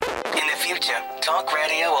Talk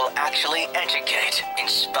radio will actually educate,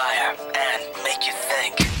 inspire, and make you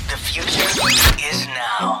think. The future is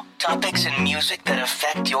now. Topics and music that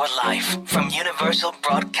affect your life from Universal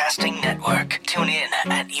Broadcasting Network. Tune in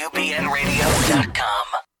at ubnradio.com.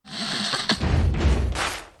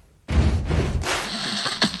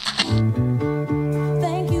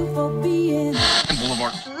 Thank you for being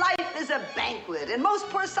Boulevard. Life is a banquet, and most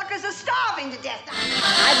poor suckers are starving to death.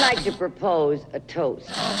 I'd like to propose a toast.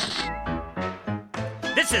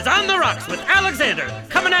 This is On the Rocks with Alexander,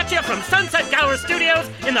 coming at you from Sunset Gower Studios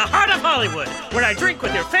in the heart of Hollywood, where I drink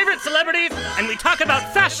with your favorite celebrities and we talk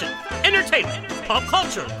about fashion, entertainment, pop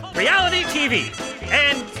culture, reality TV,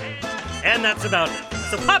 and that's about it.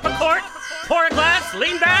 So pop a cork, pour a glass,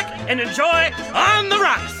 lean back, and enjoy On the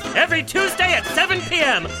Rocks every Tuesday at 7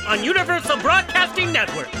 p.m. on Universal Broadcasting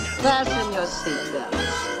Network. Fasten your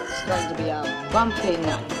seatbelts. It's going to be a bumpy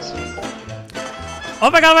night. Oh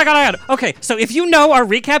my god. Okay, so if you know our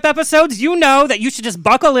recap episodes, you know that you should just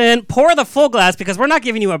buckle in, pour the full glass, because we're not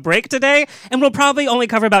giving you a break today, and we'll probably only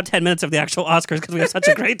cover about 10 minutes of the actual Oscars because we had such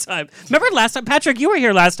a great time. Remember last time? Patrick, you were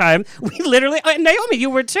here last time. We literally... Naomi, you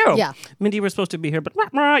were too. Yeah. Mindy, you were supposed to be here, but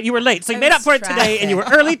you were late. So you made up for it today, and you were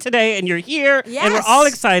early today, and you're here, Yes. and we're all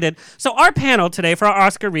excited. So our panel today for our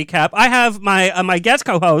Oscar recap, I have my guest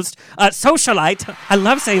co-host, Socialite. I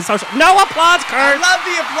love saying social... No applause, Kurt! I love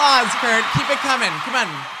the applause, Kurt. Keep it coming. Come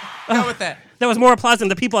on. Go with it. There was more applause than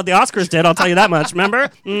the people at the Oscars did, I'll tell you that much, remember?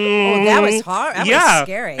 Oh, that was hard. That was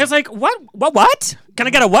scary. It's like, what? Can I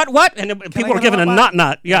get a what? And people were giving a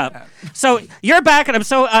not. Yeah. So you're back, and I'm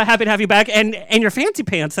so happy to have you back. And your fancy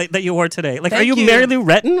pants that you wore today. Like, Thank are you Mary Lou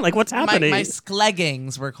Retton? Like, what's happening? My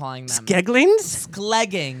skleggings, we're calling them. Skeglings?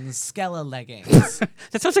 Skleggings. Skella leggings.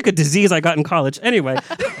 That sounds like a disease I got in college. Anyway.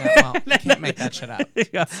 Well, you can't make that shit up.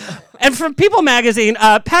 Yeah. And from People Magazine,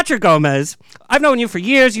 Patrick Gomez. I've known you for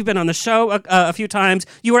years. You've been on the show a few times.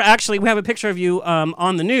 You were actually, we have a picture of you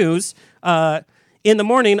on the news in the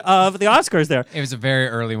morning of the Oscars there. It was a very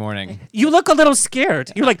early morning. You look a little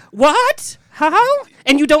scared. You're like, what? How?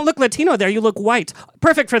 And you don't look Latino there. You look white.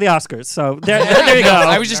 Perfect for the Oscars. So there you go.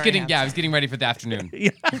 I was just I was getting ready for the afternoon.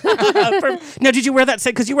 Now, did you wear that?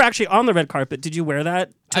 Because you were actually on the red carpet. Did you wear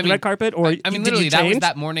that to the red carpet, or I mean, did literally, you that was change?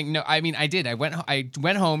 that morning. No, I mean, I did. I went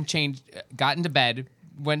home, changed, got into bed.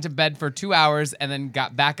 Went to bed for 2 hours and then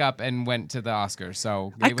got back up and went to the Oscars.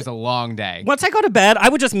 So it was a long day. Once I go to bed, I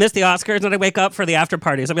would just miss the Oscars and I wake up for the after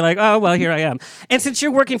parties. I'll be like, oh, well, here I am. And since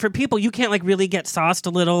you're working for People, you can't like really get sauced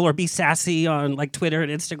a little or be sassy on like Twitter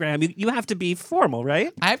and Instagram. You have to be formal,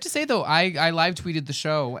 right? I have to say, though, I live tweeted the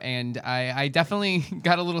show and I definitely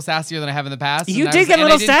got a little sassier than I have in the past. You did get a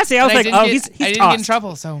little sassy. I was like, oh, he's I didn't get in tossed.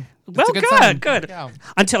 trouble, so... Well, it's a good sign. good. Yeah.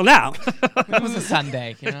 Until now. It was a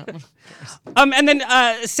Sunday, you know. And then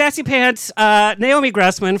Sassy Pants, Naomi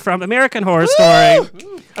Grossman from American Horror Story.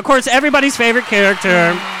 Of course, everybody's favorite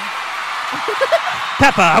character.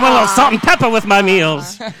 Peppa. I want a little salt and pepper with my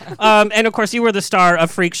meals. And of course, you were the star of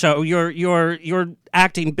Freak Show. Your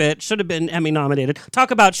acting bit should have been Emmy nominated. Talk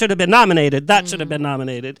about should have been nominated. That should have been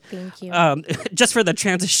nominated. Thank you. Just for the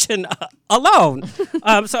transition alone.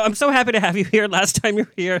 So I'm so happy to have you here. Last time you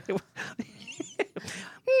were here.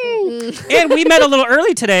 And we met a little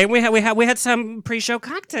early today. We had some pre-show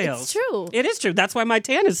cocktails. It's true. It is true. That's why my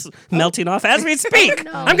tan is melting off as we speak.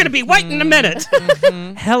 No. I'm going to be white in a minute.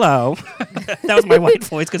 Hello. That was my white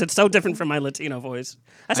voice because it's so different from my Latino voice.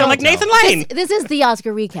 I sound like Nathan Lane. This is the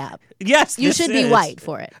Oscar recap. Yes, You should be white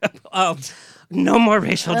for it. Oh, no more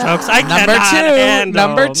racial jokes. I cannot handle.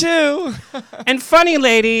 Number two. And funny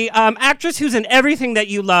lady, actress who's in everything that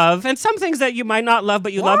you love, and some things that you might not love,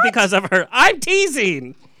 but you love because of her. I'm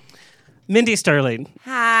teasing. Mindy Sterling.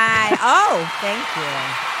 Hi. Oh, thank you.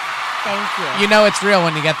 Thank you. You know it's real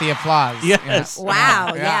when you get the applause. Yes. Yeah.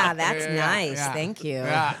 Wow. Yeah, that's nice. yeah. Thank you.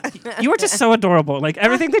 Yeah. You were just so adorable. Like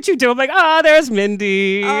everything that you do, I'm like, there's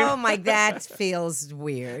Mindy. Oh my, that feels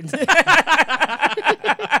weird.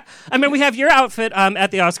 I mean, we have your outfit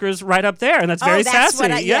at the Oscars right up there, and that's very sassy.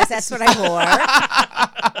 Yes, that's what I wore.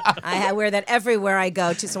 I wear that everywhere I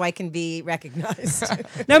go, so I can be recognized.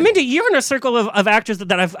 Now, Mindy, you're in a circle of actors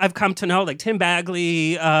that I've come to know, like Tim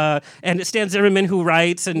Bagley and Stan Zimmerman, who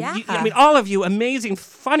writes, and I mean, all of you amazing,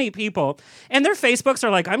 funny people. And their Facebooks are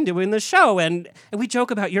like, I'm doing the show, and we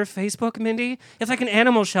joke about your Facebook, Mindy. It's like an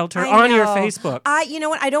animal shelter on your Facebook. You know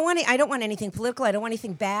what? I don't want anything political. I don't want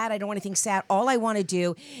anything bad. I don't want anything sad. All I want to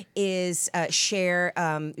do is share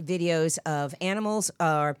videos of animals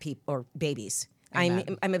or babies.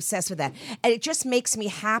 I'm obsessed with that. And it just makes me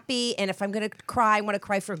happy. And if I'm going to cry, I want to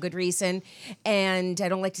cry for a good reason. And I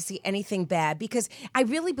don't like to see anything bad because I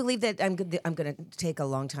really believe that I'm going to take a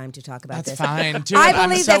long time to talk about That's this. fine. Dude, I I'm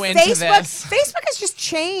believe so that into this. Facebook has just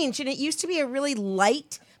changed, and it used to be a really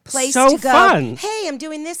light place So to go. fun. Hey, I'm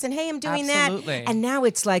doing this, and hey, I'm doing Absolutely. that. And now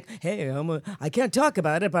it's like, hey, I can't talk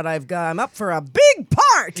about it, but I'm up for a big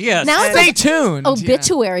part. Yes. Now it's Stay like tuned.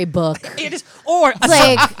 obituary book. It is, or a,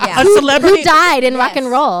 Like a celebrity who died in rock and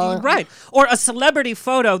roll. Right. Or a celebrity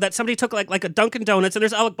photo that somebody took like a Dunkin' Donuts and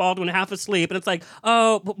there's Alec Baldwin half asleep and it's like,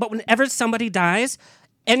 oh, but whenever somebody dies,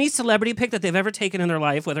 any celebrity pic that they've ever taken in their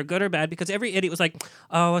life, whether good or bad, because every idiot was like,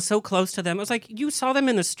 oh, I was so close to them. It was like, you saw them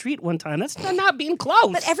in the street one time. That's not being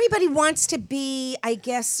close. But everybody wants to be, I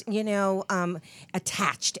guess,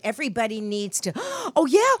 attached. Everybody needs to, oh,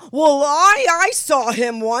 yeah, well, I saw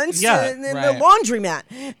him once in the laundromat.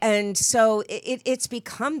 And so it's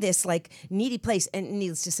become this, like, needy place. And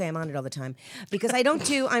needless to say, I'm on it all the time. Because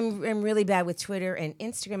I'm really bad with Twitter and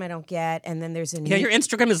Instagram I don't get. And then there's your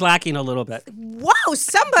Instagram is lacking a little bit. Whoa,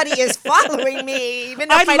 somebody is following me. Even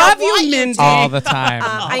if I I love don't want you, Mindy. to. All the time.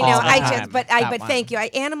 I know. All the time. But That one. thank you.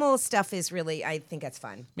 Animal stuff is really. I think that's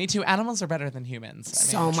fun. Me too. Animals are better than humans.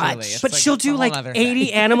 So truly. much. It's But like, she'll it's a do whole like other 80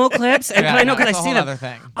 thing. animal clips. And Yeah, I know no, because it's I a see whole them. other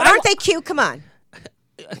thing. But aren't they cute? Come on.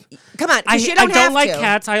 Come on. 'Cause I you don't have like to.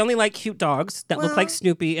 cats. I only like cute dogs that look like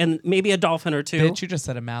Snoopy and maybe a dolphin or two. Bitch, you just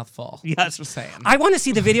said a mouthful. Yes. Just saying. I want to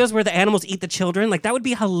see the videos where the animals eat the children. Like, that would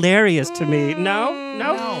be hilarious to me. No?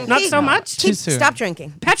 Not so much? Too soon. Stop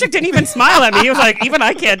drinking. Patrick didn't even smile at me. He was like, even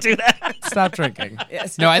I can't do that. Stop drinking.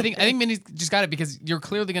 No, I think Mindy's just got it because you're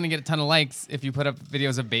clearly going to get a ton of likes if you put up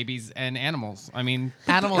videos of babies and animals. I mean,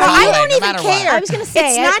 Animals. Well, I anyway, don't no even matter care. what. I was gonna say,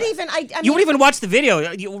 it's not even. I mean, You won't even watch the video,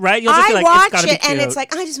 right? You'll just be I like, watch it's gotta be it and cute. it's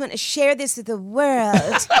like I just want to share this with the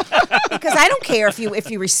world because I don't care if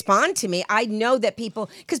you respond to me. I know that people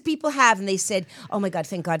have and they said, "Oh my God,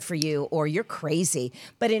 thank God for you," or "You're crazy,"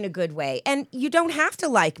 but in a good way. And you don't have to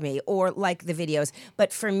like me or like the videos,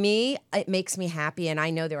 but for me, it makes me happy, and I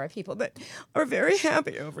know there are people that are very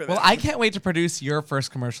happy over that. Well, I can't wait to produce your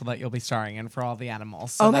first commercial that you'll be starring in for all the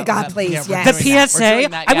animals. So Oh my God, please, we're yes. The doing that. We're PSA, doing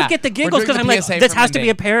that, I yeah. would get the We're giggles doing because the I'm like, PSA this for has to be Mindy.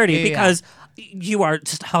 a parody Yeah, yeah. because you are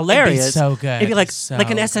just hilarious. so good. It'd be like So an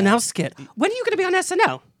good. SNL skit. When are you going to be on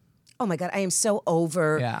SNL? Oh my God, I am so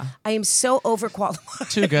over. Yeah. I am so overqualified.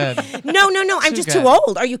 Too good. No. I'm just too good.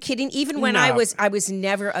 old. Are you kidding? Even when I No. was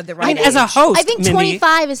never of the right I mean, age. as a host, I think Mindy,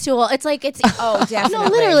 25 is too old. It's like Oh, definitely.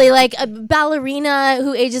 no, literally like a ballerina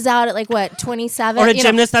who ages out at like what 27, Or a you know,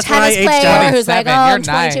 gymnast, that's where I tennis aged player out. who's like, 27, oh, you're I'm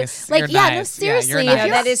 22. nice. Like, You're yeah, no, nice. Yeah, seriously, you're if nice. No,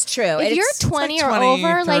 you're that is true. if It's you're like 20 or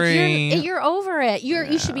over, like 23. you're over it.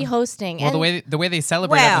 You should be hosting. Well, And the way they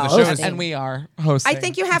celebrate Well, after the show is And we are hosting. I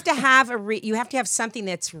think you have to have you have to have something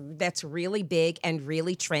that's really big and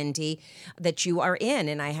really trendy that you are in,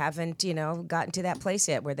 and I haven't gotten to that place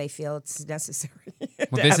yet where they feel it's necessary.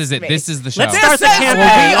 well, this is it. This is the show. Let's start the campaign. we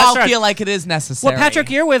Let's all start. feel like it is necessary. Well, Patrick,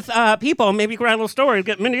 you're with people. Maybe you can write a little story.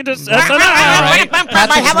 Get Mindy to SNL. Right?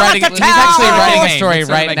 Patrick's writing, he's actually tell. writing a Okay, story that's sort of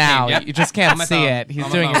right like now. me. Yep. You just can't On my see phone. it. He's On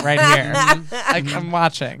my doing phone. it right here. I'm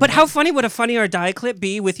watching. But how funny would a Funny or Die clip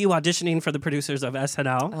be with you auditioning for the producers of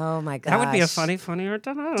SNL? Oh my god, That would be a funny or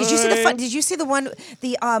Die. Did you see the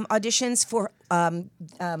auditions for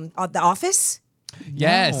The Office?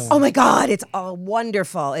 Yes. Oh my God, it's all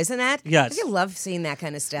wonderful, isn't that? Yes. I love seeing that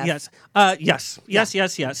kind of stuff. Yes.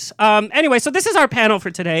 Yes. Anyway, so this is our panel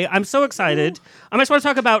for today. I'm so excited. I just want to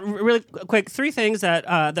talk about really quick 3 things that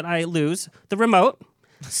I lose: the remote,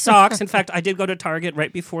 socks. In fact, I did go to Target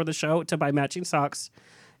right before the show to buy matching socks,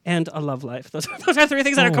 and a love life. Those are 3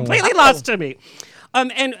 things that are completely lost to me.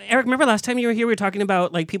 And Eric, remember last time you were here, we were talking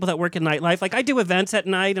about like people that work in nightlife. Like I do events at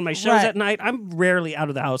night and my shows Right. at night. I'm rarely out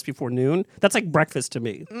of the house before noon. That's like breakfast to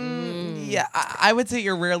me. Yeah, I would say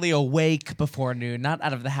you're rarely awake before noon, not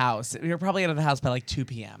out of the house. You're probably out of the house by like 2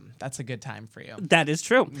 p.m. That's a good time for you. That is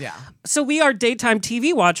true. Yeah. So we are daytime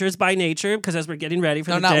TV watchers by nature because as we're getting ready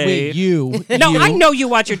for No, the not day. we. You. No, You. I know you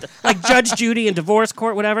watch your like Judge Judy and Divorce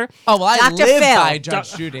Court, whatever. Oh, well, I Dr. live Phil. by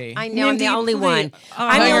Judge Judy. I know. I'm Mindy, the only please. one. Oh,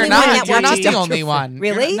 I'm No, the you're only not. one that You're not watches the Dr. only Phil. one.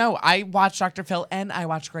 Really? No, I watch Dr. Phil and I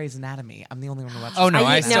watch Grey's Anatomy. I'm the only one who watches. Oh no,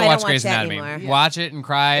 I I no, still I watch don't Grey's watch that Anatomy. anymore. Watch it and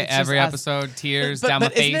cry It's just every us. episode, tears But down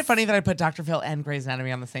the face. isn't it funny that I put Dr. Phil and Grey's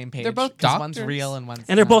Anatomy on the same page? They're both 'Cause one's doctors. real and one's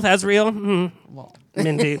And they're not. both as real. Well,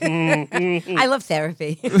 Mindy. I love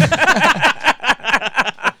therapy.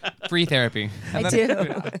 Free therapy. I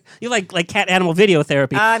do. You like cat animal video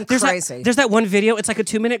therapy. I'm there's crazy. There's that one video. It's like a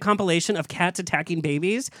 2-minute compilation of cats attacking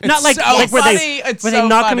babies. Not It's like, so like where funny. they It's where so they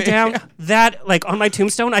knock funny. them down. That like on my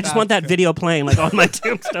tombstone. I just want that video playing like on my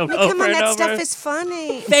tombstone over Come on, and that over. stuff is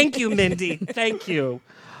funny. Thank you, Mindy. Thank you.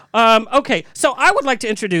 Okay, so I would like to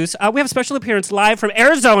introduce, we have a special appearance live from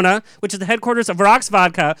Arizona, which is the headquarters of Rox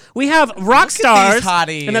Vodka. We have rock stars,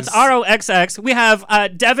 and that's ROXX. We have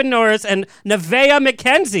Devin Norris and Nevaeh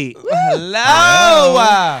McKenzie.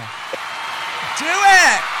 Hello. Do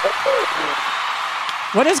it.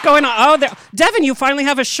 What is going on? Oh, Devin, you finally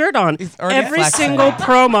have a shirt on. Every flexing. single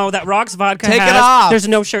promo that Rox Vodka Take has, it off. there's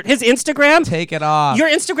no shirt. His Instagram, Take it off. your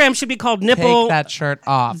Instagram should be called Nipple. Take that shirt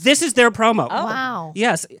off. This is their promo. Oh. Wow.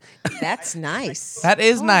 Yes. That's nice. That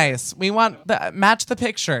is nice. We want match the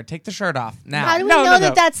picture. Take the shirt off now. How do we No, know no, that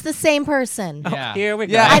no. that's the same person? Yeah. Here we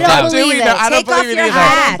go. Yeah, I don't how do believe we it. know? I don't Take off believe it your either.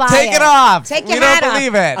 hat. Buy Take it. it off. Take we your don't hat off.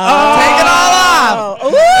 believe it. Oh. Take it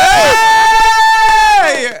all off.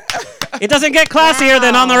 Hey! It doesn't get classier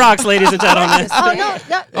than On the Rocks, ladies and gentlemen. Oh no.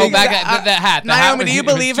 Oh, back at the hat. The hat Naomi, was- do you it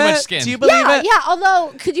was believe too much it? skin. Do you believe Yeah, it? yeah.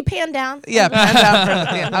 Although, could you pan down? Yeah, pan down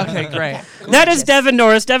for yeah. Okay, great. That is Devin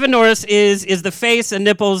Norris. Devin Norris is the face and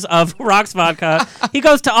nipples of Rox Vodka. He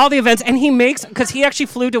goes to all the events, and he makes, because he actually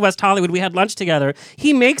flew to West Hollywood. We had lunch together.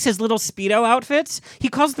 He makes his little Speedo outfits. He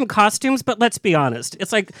calls them costumes, but let's be honest.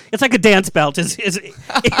 It's like a dance belt is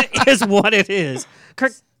what it is.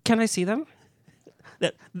 Kurt, can I see them?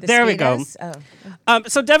 There we go. Oh.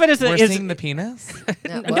 So Devin is We're seeing the penis?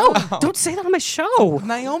 No, don't say that on my show.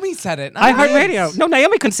 Naomi said it. I Heart Radio. No,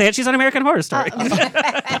 Naomi couldn't say it. She's on American Horror Story.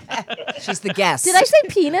 She's the guest. Did I say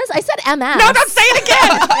penis? I said MS. No, don't say it again.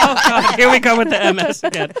 Oh, God. Here we go with the MS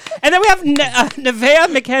again. And then we have Nevaeh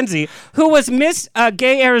McKenzie, who was Miss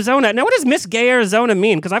Gay Arizona. Now, what does Miss Gay Arizona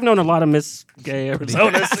mean? Because I've known a lot of Miss Gay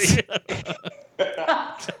Arizonas.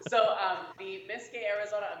 So the Miss Gay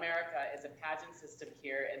Arizona America is a pageant system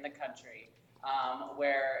here in the country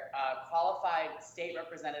where qualified state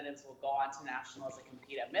representatives will go on to nationals and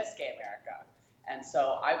compete at Miss Gay America. And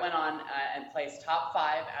so I went on and placed top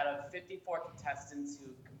 5 out of 54 contestants who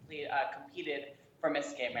competed for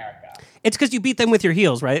Miss Gay America. It's because you beat them with your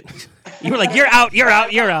heels, right? You were like, you're out, you're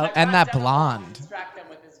out, you're out. And that blonde. Distract them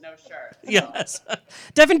with his no shirt. Yes.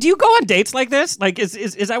 Devin, do you go on dates like this? Like, is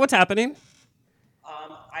that what's happening?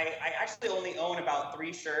 I actually only own about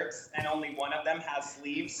 3 shirts, and only one of them has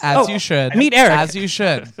sleeves. As you should. Meet Eric. As you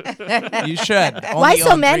should. You should. Why Only so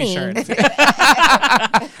own 3 many? shirts.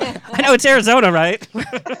 I know it's Arizona, right?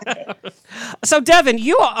 So, Devin,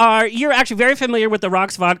 you're actually very familiar with the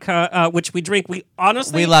Rox Vodka, which we drink. We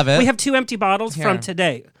love it. We have 2 empty bottles from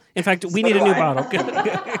today. In fact, we need a new bottle.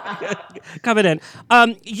 Coming in.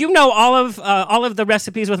 You know all of the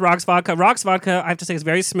recipes with Rox Vodka. Rox Vodka, I have to say, is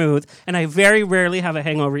very smooth, and I very rarely have a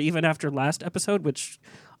hangover, even after last episode, which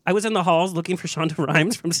I was in the halls looking for Shonda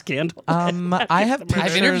Rhimes from Scandal. I have pictures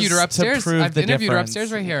I've interviewed her upstairs. to prove I've the interviewed her difference.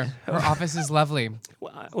 upstairs right here. Her office is lovely.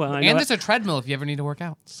 Well, I know And there's a treadmill if you ever need to work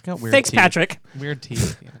out. It's got weird Thanks, teeth. Patrick. Weird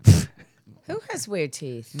teeth. Who has weird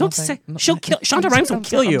teeth? Don't say. She'll kill. Shonda Rhimes will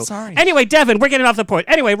kill you. I'm sorry. Anyway, Devin, we're getting off the point.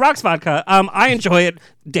 Anyway, Rox Vodka. I enjoy it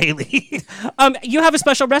daily. You have a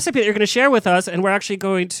special recipe that you're going to share with us, and we're actually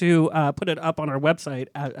going to put it up on our website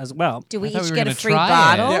as well. Do we I thought each we were get a gonna free try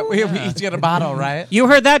it. bottle? Yeah, we each get a bottle, right? You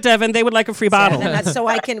heard that, Devin? They would like a free bottle. And that's so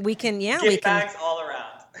we can. Gift bags all around.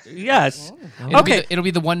 Yes. Okay. It'll be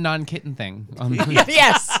the one non-kitten thing.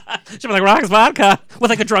 Yes. She'll be like Rox Vodka with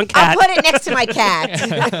like a drunk cat. I'll put it next to my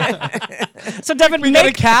cat. So Devin, We get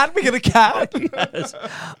a cat. We get a cat. Yes.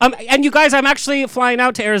 And you guys, I'm actually flying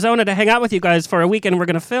out to Arizona to hang out with you guys for a weekend. We're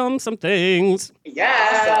gonna film some things.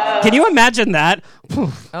 Yeah. Can you imagine that?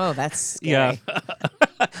 Oh, that's scary. Yeah.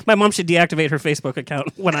 My mom should deactivate her Facebook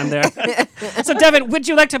account when I'm there. So Devin, would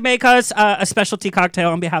you like to make us a specialty cocktail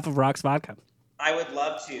on behalf of Rox Vodka? I would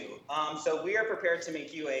love to. So we are prepared to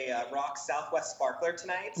make you a Rock Southwest Sparkler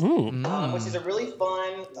tonight, which is a really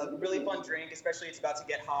fun drink. Especially it's about to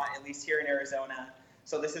get hot, at least here in Arizona.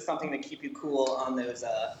 So this is something to keep you cool on those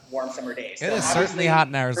warm summer days. It is So certainly hot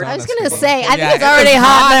in Arizona. I was gonna say, I think Yeah, it's already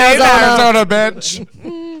hot in Arizona.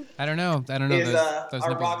 bitch. I don't know. is Those our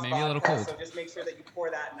nipples Rock maybe a little vodka, cold. So just make sure that you pour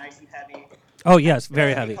that nice and heavy. Oh yes,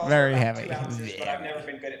 very heavy. It calls Very for about heavy. 2 ounces, but I've never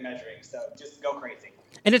been good at measuring, so just go crazy.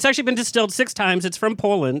 And it's actually been distilled 6 times. It's from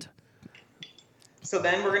Poland. So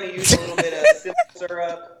then we're going to use a little bit of simple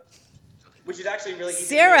syrup, which is actually really easy.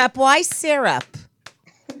 Syrup? Why syrup?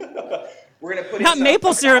 We're going to put in Not some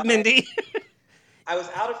maple agave. syrup, Mindy. I was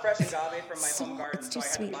out of fresh agave from my home garden, it's so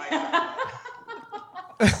too I had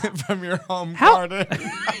to buy some. From your home How- garden.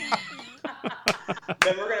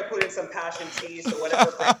 Then we're going to put in some passion tea, so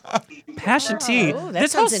whatever brand you prefer. Passion tea. that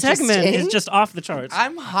This whole sounds segment is interesting. just off the charts.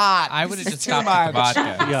 I'm hot. I would have It's just too stopped at the much.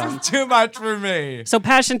 vodka. Yeah. Too much for me. So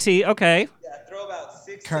passion tea, okay. Yeah, throw about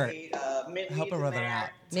 6 Kurt, mint help leaves a in brother there. out.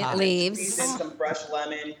 Mint leaves. Squeeze in some fresh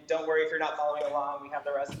lemon. Don't worry if you're not following along. We have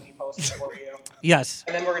the recipe posted for you. Yes.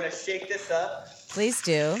 And then we're gonna shake this up. Please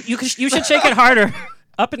do. You should shake it harder.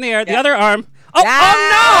 Up in the air. The other arm. Oh,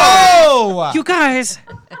 Oh! no! You guys.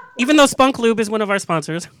 Even though Spunk Lube is one of our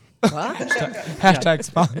sponsors. What? Hashtag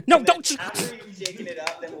spawn. No, don't. After you've shaken it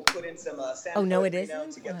up, then we'll put in some San Oh, no, it Pellegrino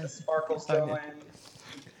isn't? to get the sparkles going.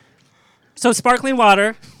 So sparkling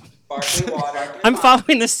water. Sparkling water. I'm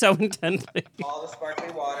following this so intently. All the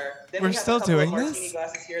sparkling water. Then We're we have still a couple doing of martini this?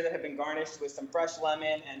 glasses here that have been garnished with some fresh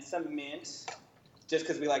lemon and some mint, just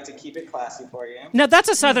because we like to keep it classy for you. Now, that's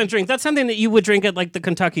a Southern drink. That's something that you would drink at, like, the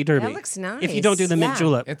Kentucky Derby. That looks nice. If you don't do the mint Yeah.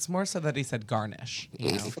 julep. It's more so that he said garnish.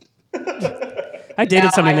 You know. I dated Now,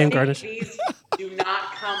 somebody I named think Garnish. These do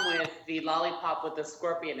not come with the lollipop with the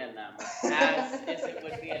scorpion in them, as is it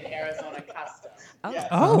would be an Arizona custom.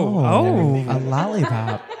 Oh. A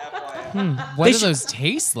lollipop. What do those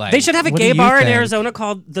taste like? They should have a What do gay you bar in think? Arizona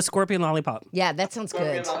called the Scorpion Lollipop. Yeah, that sounds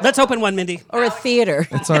good. Let's open one, Mindy. Or a theater.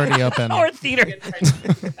 It's already open. Or a theater.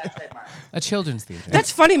 a children's theater.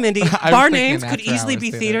 That's funny, Mindy. was Bar thinking names after could easily hours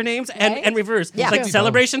be theater. theater names and reverse. Yeah. Like True.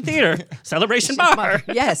 Celebration Theater, Celebration Bar.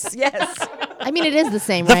 Yes, yes. I mean, it is the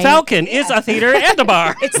same, The right? Falcon is a theater and a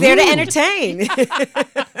bar. It's there to entertain.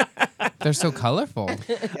 They're so colorful.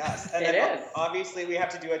 Yes, and It then is. obviously we have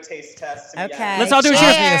to do a taste test. To be Okay. honest. Let's all do a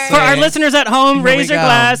cheers. Cheers. For our listeners at home, Here we raise your go.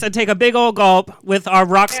 glass and take a big old gulp with our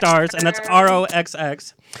rock stars, and that's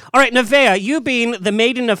ROXX. All right, Nevaeh, you being the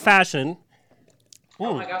maiden of fashion.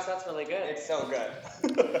 Oh my gosh, that's really good. It's so good.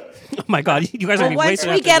 Oh my God, you guys are Well, going to be once wasted.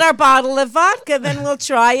 we after get this. our bottle of vodka, then we'll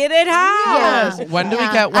try it at home. Yeah. When do we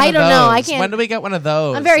Yeah. get one I of don't those? know. I can't- When do we get one of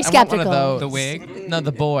those? I'm very I want one of skeptical. those. The wig? No,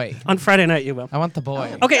 the boy. On Friday night, you will. I want the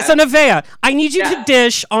boy. Okay, so Nevaeh, I need you to Yeah.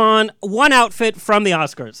 dish on one outfit from the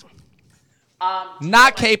Oscars. Do you Not want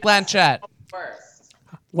my Kate best Blanchett. or Worst.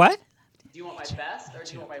 What? Do you want my best or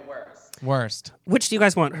do you want my worst? Worst. Which do you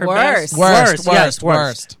guys want? Her Worst. best? Worst, Yes, worst,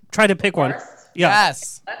 worst. Try to pick one. Worst? Yeah.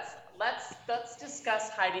 Yes. Let's discuss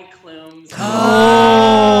Heidi Klum's.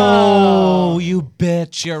 Oh, you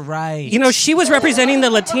bitch. You're right. You know, she was representing the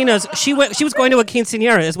Latinas. She was going to a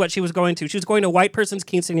quinceañera, is what she was going to. She was going to a white person's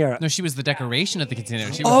quinceañera. No, she was the decoration at the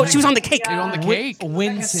quinceañera. She Oh, she was on the cake. She was on the cake. Do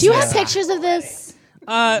you have pictures of this?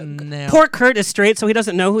 No. Poor Kurt is straight, so he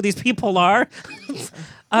doesn't know who these people are.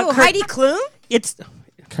 Oh, Kurt, Heidi Klum? it's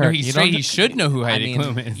No, he's you straight. don't- He should know who Heidi I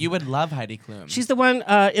mean, Klum is. You would love Heidi Klum. she's the one.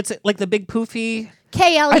 It's like the big poofy.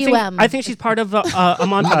 KLUM. I think she's part of a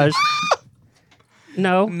montage.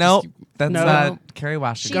 No. Nope. That's No. not Kerry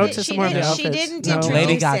Washington. Go to some more of the She outfits. didn't No. introduce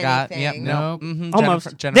Lady Gaga. anything. Yep. No. Mhm.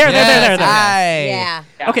 Almost. Jennifer. There. Yes, There. aye.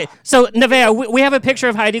 Yeah. Okay, so Nevaeh, we have a picture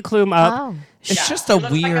of Heidi Klum up. Oh. It's just She a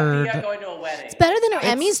looks like weird. Athena going to a wedding. It's better than her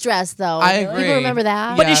Emmy's dress, though. I agree. People remember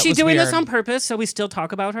that? But Yeah, is it she was doing this weird. on purpose so we still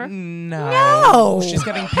talk about her? No. She's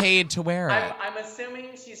getting paid to wear it. I'm assuming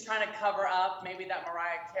she's trying to cover up maybe that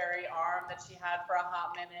Mariah Carey arm that she had for a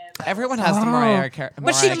hot minute. Everyone has the Mariah Carey.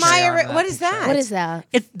 What's she, what is that? What is that?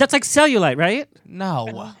 That's like cellulite, right?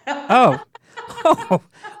 No. Oh. Oh.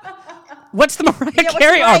 What's the Mariah what's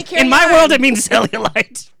Carey the Mariah arm? Carey In my arm? world, it means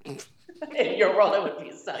cellulite. In your world, it would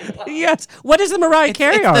be cellulite. Yes. What is the Mariah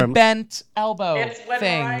Carey It's arm? the bent elbow It's when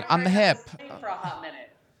thing Mariah on the Carey hip. was asleep for a hot minute.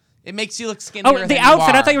 It makes you look skinnier. Oh, the than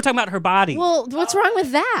outfit. You I thought you were talking about her body. Well, what's wrong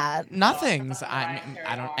with that? Nothing's. I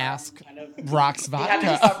don't ask Rock's He had to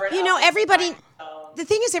vodka. cover it You up know, with everybody. fine tone. The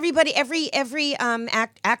thing is, every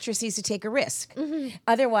actress needs to take a risk.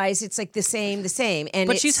 Otherwise, it's like the same. And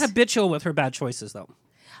but she's habitual with her bad choices, though.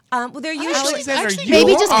 well, they're usually. Alexander, you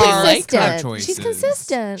Maybe just are consistent. choices. She's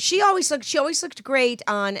consistent. She always looked great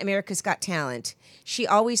on America's Got Talent. She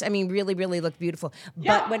always, really, really looked beautiful.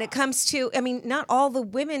 But when it comes to, not all the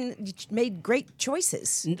women made great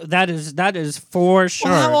choices. That is for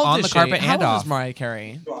sure. Well, how old On is the she? carpet How and old off. is Mariah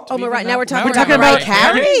Carey? Oh, Mariah, now we're talking, We're talking about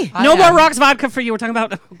Carey. No I more am. Rocks vodka for you. We're talking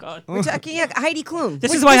about. Oh God. We're talking Heidi Klum.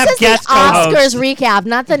 This is why I have This is guest the co-hosts. Oscars recap,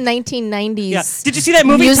 not the 1990s. Yeah. Did you see that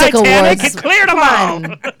movie Music Titanic? Awards. It cleared them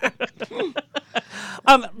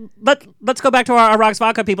all. Let's go back to our Rocks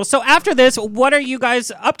vodka people. So after this, what are you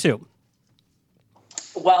guys up to?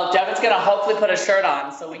 Well, Devin's going to hopefully put a shirt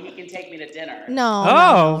on so he can take me to dinner. No.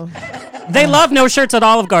 Oh, they love no shirts at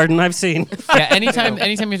Olive Garden. I've seen. Yeah, anytime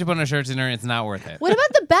you have to put on a shirt dinner, it's not worth it. What about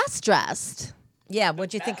the best dressed? Yeah,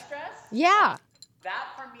 what'd you think? Best dress? Yeah. That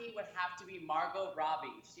for me would have to be Margot Robbie.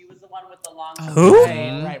 She was the one with the long. Who?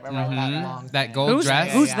 Right. That long That thing. gold Who's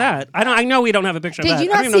dress. Who's that? I know we don't have a picture of Did that.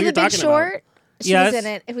 you I not don't even know see who The you're Big talking about. Short? She was in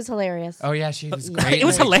it. It was hilarious. Oh yeah, she was great. It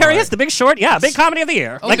was hilarious. The Big Short. Yeah, big comedy of the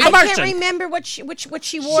year. Like I The Martian. can't remember what she wore.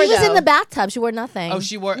 She was in the bathtub. She wore nothing. Oh,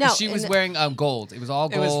 she was wearing gold. It was all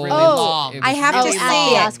gold. It was really long. It was I have really to long.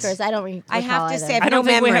 say at the Oscars. I don't. I have to say, I don't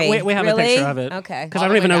think memory. we have really? a picture of it. Okay. Because I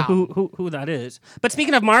don't even know who that is. But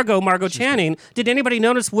speaking of Margot Channing, did anybody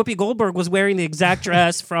notice Whoopi Goldberg was wearing the exact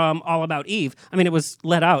dress from All About Eve? I mean, it was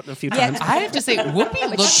let out a few times. I have to say,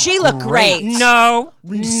 Whoopi looked great. No.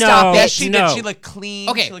 Stop it. She did. She looked clean.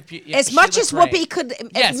 Okay. She looked As much as Whoopi could,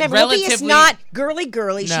 Yes, remember, Whoopi is relatively- not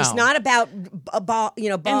girly. No. She's not about,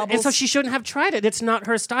 baubles. And so she shouldn't have tried it. It's not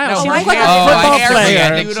her style. No, She her looks like hair- a her football hair player.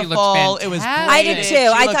 was I think she looked beautiful. It was fantastic. I did braided. too. She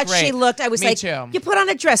I looked thought she great. looked. I was Me like, too. you put on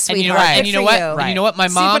a dress, And sweetheart. and you know Good what? for And you know what? My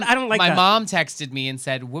See, mom, but I don't like my that. mom texted me and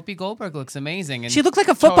said, "Whoopi Goldberg looks amazing." And She looked like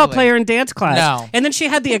a football Totally. player in dance class. No. And then she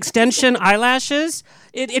had the extension eyelashes.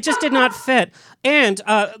 It just did not fit. And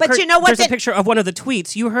Kurt, you know what? There's a picture of one of the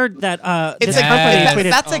tweets. You heard that It's this a company Yes. tweeted.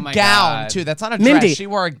 That's a Oh my gown God. too. That's not a Mindy. dress. She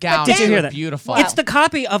wore a gown. Did you She hear looked that? Beautiful. It's the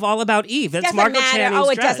copy of All About Eve. That's Doesn't Margot matter. Channing's Oh,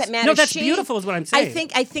 it dress. doesn't matter. No, that's She- beautiful is what I'm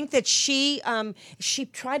saying. I think that she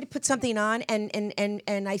tried to put something on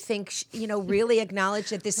and I think really acknowledged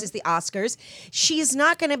that this is the Oscars. She is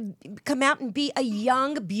not going to come out and be a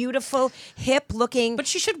young, beautiful, hip looking. But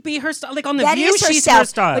she should be her style. Like on The That View, is her she's style. her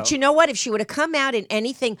style. But you know what? If she would have come out in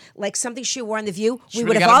anything like something she wore on The View, we would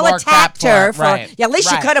would've have got all more crap attacked for her it. for. Right. Yeah, at least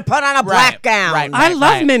Right. she could have put on a black gown. Right. I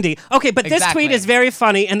love Mindy. Okay, but this Exactly. tweet is very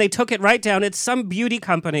funny, and they took it right down. It's some beauty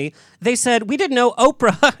company. They said, we didn't know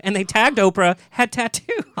Oprah, and they tagged Oprah, had tattoos.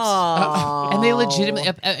 And they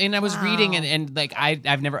legitimately, and I was reading, and like I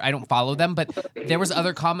don't follow them, but there was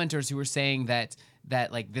other commenters who were saying that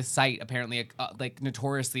like this site apparently like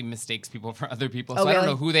notoriously mistakes people for other people. So I don't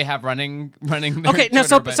know who they have running. Their Okay, now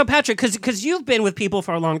Twitter, so Patrick, because you've been with people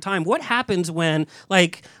for a long time, what happens when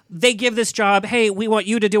like they give this job? Hey, we want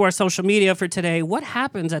you to do our social media for today. What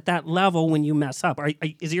happens at that level when you mess up?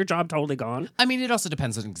 Is your job totally gone? I mean, it also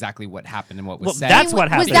depends on exactly what happened and what was Well, said. that's what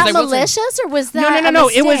happened. Was that Because I will say- malicious or was that No.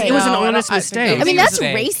 a It was mistake? an No, I don't- honest I think mistake. it I mean, was that's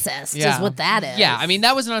a mistake. racist, Yeah. is what that is. Yeah, I mean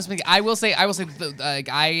that was an honest mistake. I will say, like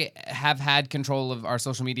I have had control of our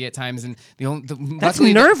social media at times, and That's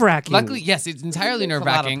luckily, nerve-wracking. Luckily, yes, it's entirely lot of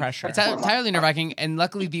nerve-wracking. pressure. It's entirely nerve-wracking, and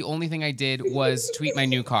luckily, the only thing I did was tweet my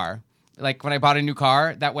new car. Like when I bought a new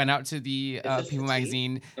car, that went out to the People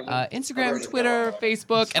Magazine, Instagram, Twitter,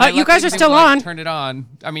 Facebook. And I you guys luckily are still was able to, like, on. Turn it on.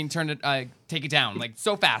 I mean, take it down like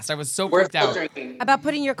so fast. I was so freaked out About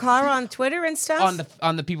putting your car on Twitter and stuff?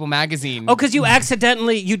 on the People Magazine. Oh, because you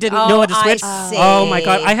didn't know how to I switch? see. Oh my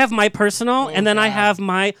God. I have my personal, and then I have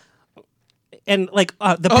my, and like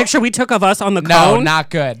the picture we took of us on the No, cone.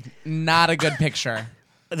 not good. Not a good picture.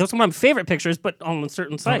 Those are my favorite pictures, but on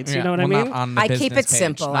certain sites. You Yeah, know what I well, mean? not on the I keep business it page,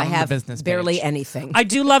 simple. not I on the have business barely page. anything. I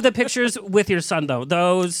do love the pictures with your son, though.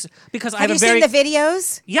 Those, because I have have you a very. seen the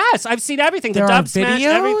videos? Yes, I've seen everything. There The are dub smash,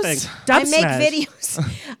 videos? everything. I Dub make smash.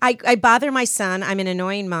 videos. I bother my son. I'm an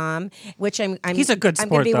annoying mom, which I'm He's a good I'm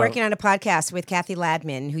going sport, to be though. working on a podcast with Kathy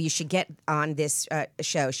Ladman, who you should get on this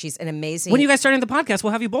show. She's an amazing. When are you guys starting the podcast?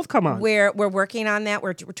 We'll have you both come on. We're working on that.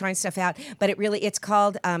 We're trying stuff out, but it's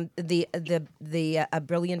called the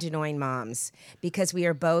Brilliant Annoying Moms, because we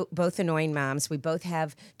are both annoying moms. We both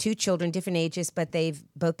have 2 children, different ages, but they've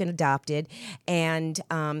both been adopted. And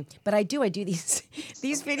but I do these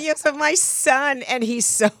videos of my son, and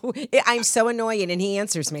I'm so annoying, and he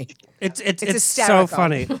answers me. It's so hysterical.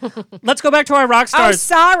 funny. Let's go back to our rock Oh, stars.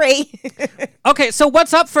 sorry. Okay, so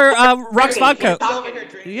what's up for Rock's Vodka?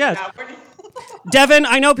 Yes. Devin,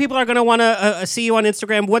 I know people are going to want to see you on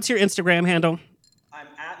Instagram. What's your Instagram handle? I'm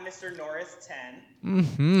at Mr. Norris 10.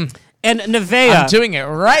 And Nevaeh. I'm doing it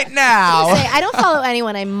right now. Say, I don't follow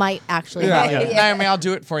anyone. I might actually. follow you. Naomi, I'll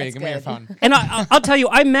do it for you. Give me your phone. And I'll tell you,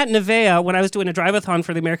 I met Nevaeh when I was doing a drive-a-thon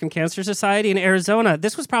for the American Cancer Society in Arizona.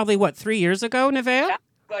 This was probably, 3 years ago, Nevaeh? Yeah,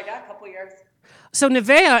 a couple years. So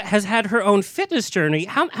Nevaeh has had her own fitness journey.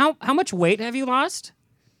 How much weight have you lost?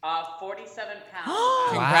 47 pounds.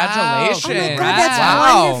 Congratulations. Oh my God, that's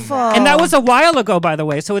Wow. wonderful. And that was a while ago, by the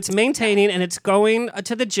way. So it's maintaining and it's going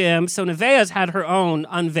to the gym. So Nevaeh's had her own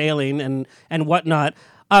unveiling and whatnot.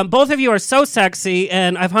 Both of you are so sexy,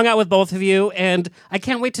 and I've hung out with both of you, and I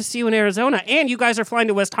can't wait to see you in Arizona. And you guys are flying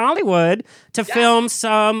to West Hollywood to film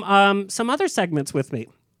some other segments with me.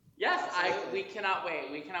 Yes, we cannot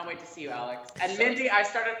wait. We cannot wait to see you, Alex. And Mindy, I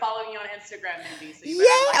started following you on Instagram, Mindy. So you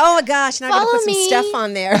Yeah. Oh my gosh. Now I got to Follow put some me. stuff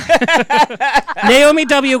on there. Naomi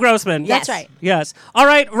W. Grossman. That's right. Yes. All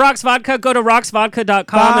right, Rox Vodka. Go to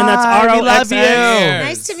roxvodka.com, and that's Bye. We love ROXX. you.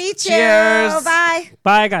 Nice to meet you. Cheers. Bye.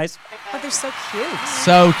 Bye, guys. Oh, they're so cute.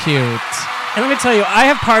 So cute. And let me tell you, I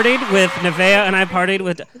have partied with Nevaeh, and I partied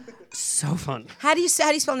with... So fun. How do you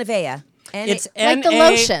spell Nevaeh? It's Like the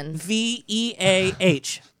lotion.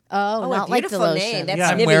 Naveah. Oh, not a like the beautiful lotion. name. That's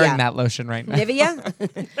I'm Nivea. wearing that lotion right now. Nivea?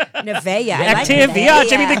 Nivea. I like Activia. Nivea.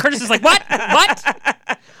 Jamie Lee Curtis is like, what?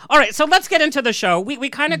 What? All right, so let's get into the show. We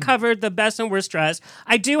kind of covered the best and worst dress.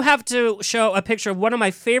 I do have to show a picture of one of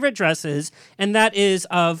my favorite dresses, and that is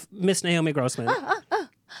of Miss Naomi Grossman.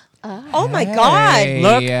 Oh my God.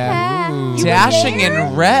 Look, You dashing were there?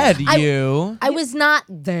 in red, I was not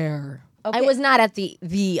there. I was not at the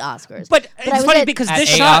Oscars. But I it's was funny at- because At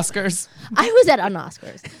this A shot. Oscars. I was at an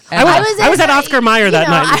Oscars. I was at Oscar Mayer that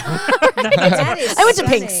night. That is I went to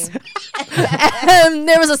funny. Pink's.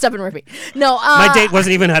 There was a step and repeat. No, My date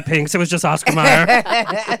wasn't even at Pink's. It was just Oscar Mayer.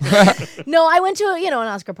 No, I went to an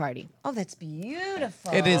Oscar party. Oh, that's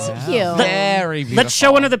beautiful. It is you. very beautiful. Let's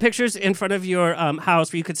show one of the pictures in front of your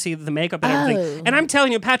house where you could see the makeup and everything. And I'm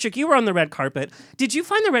telling you, Patrick, you were on the red carpet. Did you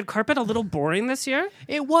find the red carpet a little boring this year?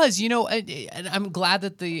 It was, and I'm glad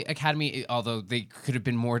that the Academy, although they could have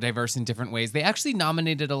been more diverse in different ways, they actually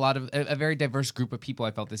nominated a very diverse group of people.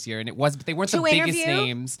 I felt this year, and they weren't the biggest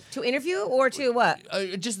names. To interview or to what?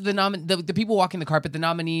 Just the people walking the carpet, the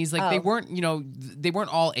nominees, they weren't they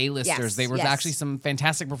weren't all A-listers. Yes, There was yes. actually some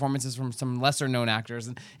fantastic performances from some lesser known actors,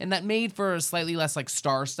 and that made for a slightly less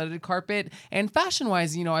star-studded carpet. And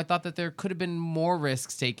fashion-wise, I thought that there could have been more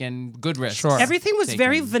risks taken, good risks. Sure. Everything was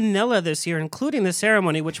very taken. vanilla this year, including the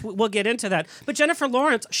ceremony, which we'll get into that. But Jennifer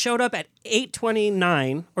Lawrence showed up at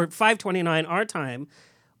 8:29 or 5:29 our time.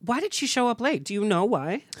 Why did she show up late? Do you know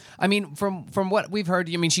why? I mean, from what we've heard,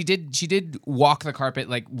 she did walk the carpet,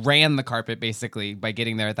 ran the carpet basically by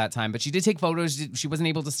getting there at that time. But she did take photos. She wasn't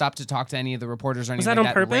able to stop to talk to any of the reporters or anything. Was that on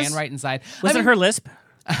like purpose? Ran right inside. Was it her lisp?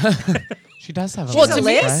 She does have a Well, lisp, to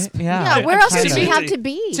me- right? Yeah, where else kind did of. she have to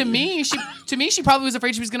be? To me, she probably was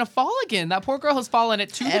afraid she was going to fall again. That poor girl has fallen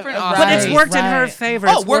at two different Oscars. But it's worked in her right. favor.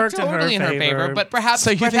 Oh, It's worked in totally in her favor. But perhaps, So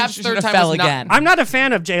you think perhaps she third should've time fell was not- again? I'm not a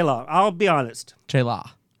fan of J-Law. I'll be honest. J-Law.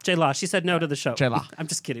 J-Law. She said no to the show. J-Law. I'm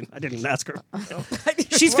just kidding. I didn't even ask her.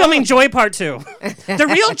 She's filming Joy Part 2. The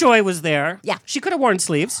real Joy was there. Yeah. She could have worn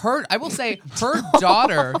sleeves. I will say, her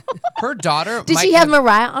daughter. Did she have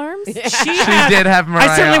Mariah arms? She did have Mariah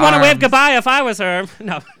I certainly want to wave arms. goodbye if I was her.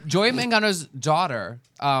 No. Joy Mangano's daughter,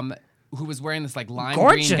 who was wearing this lime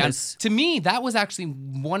Gorgeous. green gown. To me, that was actually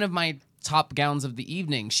one of my top gowns of the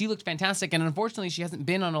evening. She looked fantastic, and unfortunately, she hasn't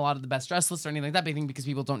been on a lot of the best dress lists or anything like that. But I think because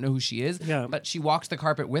people don't know who she is. Yeah. But she walked the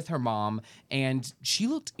carpet with her mom, and she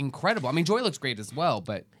looked incredible. I mean, Joy looks great as well,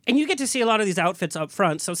 but. And you get to see a lot of these outfits up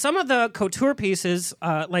front. So some of the couture pieces,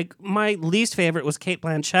 my least favorite was Cate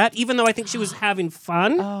Blanchett, even though I think she was having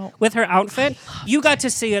fun with her outfit. You got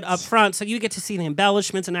to see it up front, so you get to see the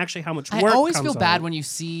embellishments and actually how much work I always comes feel bad on. when you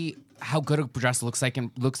see how good a dress looks in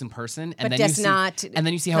person, and But then does you see, not and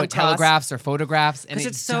then you see how come it telegraphs or photographs, and Because it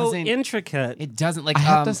it's so doesn't- intricate. It doesn't I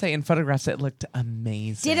have to say, in photographs, it looked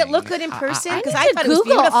amazing. Did it look good in person? I Because need I to thought it was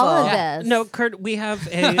Google beautiful. all of Yeah. this. No, Kurt, we have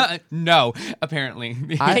a... No, apparently.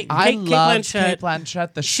 I Kate love Blanchett. Kate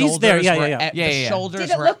Blanchett. The She's shoulders there. Yeah, were yeah, yeah. The Yeah, yeah, yeah. shoulders Did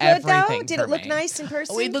it were look good though? everything Did for it look me. nice in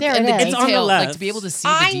person? Oh, it looked, There and it the is. It's on the detail, left. to be able to see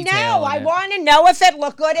I the detail. know. in I it. want to know if it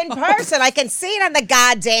looked good in person. I can see it on the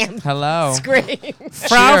goddamn Hello. screen.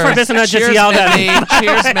 Frau Cheers. Verbissina just Cheers, yelled at me. Mindy.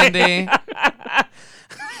 Cheers, Mindy.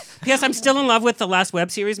 Yes, I'm still in love with the last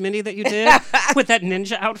web series, Mindy, that you did with that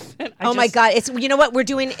ninja outfit. Oh my God! It's what we're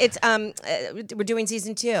doing. We're doing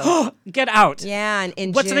season 2. Get out. Yeah,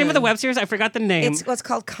 in What's the name of the June. web series? I forgot the name. It's what's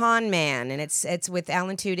called Con Man, and it's with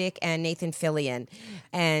Alan Tudyk and Nathan Fillion,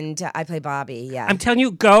 and I play Bobby. Yeah, I'm telling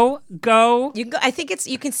you, go. you can go. I think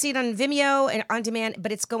you can see it on Vimeo and on demand,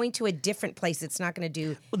 but it's going to a different place. It's not going to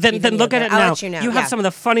do. Then Vimeo, look at but it I'll now. let you know. have yeah. some of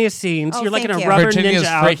the funniest scenes. Oh, You're like in a thank you. rubber Virginia's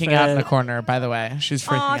ninja freaking out in the outfit. corner, by the way. She's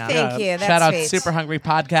freaking Aw, out. thank you. That's Shout out sweet. Super Hungry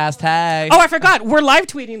Podcast. Hey. Oh, I forgot. We're live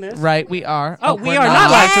tweeting this. Right, we are. Oh, we we're are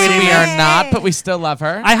not live tweeting We this. are not, but we still love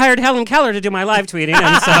her. I hired Helen Keller to do my live tweeting,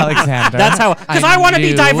 and so Alexander. that's how. Because I want to be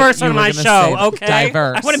knew diverse you on were my gonna show. say Okay,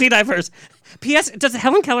 diverse. I want to be diverse. P.S. Does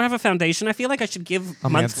Helen Keller have a foundation? I feel like I should give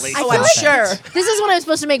monthly. Oh, I'm sure. This is when I'm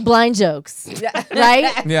supposed to make blind jokes,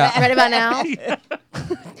 right? Yeah. Right about now.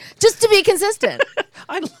 Just to be consistent.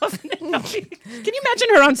 I love it. Can you imagine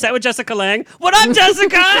her on set with Jessica Lange? What up,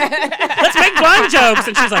 Jessica? Let's make blind jokes.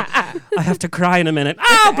 And she's like, I have to cry in a minute.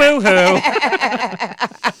 Oh, boo-hoo.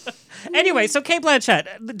 Anyway, so Cate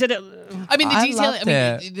Blanchett, did it... I mean, the I detail. loved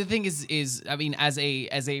The thing is, I mean, as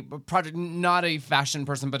a project, not a fashion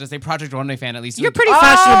person, but as a Project Runway fan, at least You're it- pretty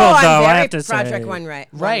fashionable, I'm though, very I have to say. Project One, right?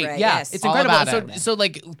 Right, yeah, Yes. it's All incredible. about it. So,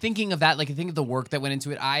 like thinking of that, like think of the work that went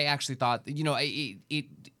into it. I actually thought,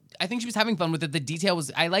 think she was having fun with it. The detail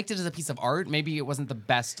was, I liked it as a piece of art. Maybe it wasn't the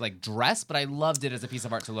best like dress, but I loved it as a piece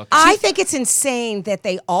of art to look at. I think it's insane that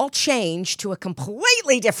they all changed to a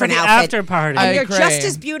completely different For the outfit. after party. And I they're agree. just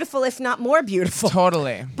as beautiful, if not more beautiful.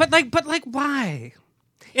 Totally. But like, why?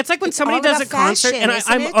 It's like when It's somebody all does a about concert, fashion, and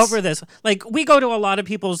I'm isn't it? over this. Like, we go to a lot of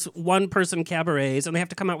people's one-person cabarets, and they have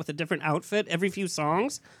to come out with a different outfit every few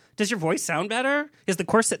songs. Does your voice sound better? Is the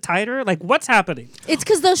corset tighter? Like, what's happening? It's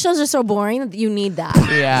because those shows are so boring that you need that.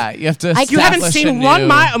 Yeah, you have to. You haven't establish seen a one new-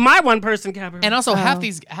 my one-person cabaret. And also, half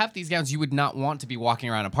these gowns you would not want to be walking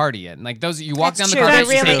around a party in. Like those, you walk That's down the true. carpet,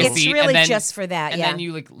 They're you really- take a it's seat, really and then, just for that, and yeah. then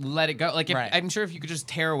you like let it go. Like Right. I'm sure if you could just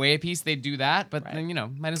tear away a piece, they'd do that. But then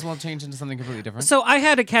might as well change into something completely different. So I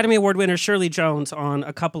had Academy Award winner Shirley Jones on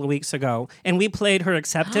a couple of weeks ago, and we played her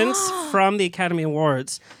acceptance from the Academy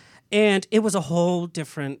Awards, and it was a whole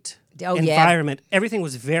different Oh, yeah. environment. Everything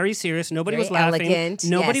was very serious. Nobody Very was laughing. elegant,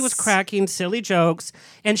 Nobody was yes. cracking silly jokes.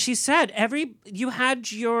 And she said, you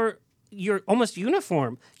had your almost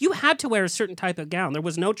uniform. You had to wear a certain type of gown. There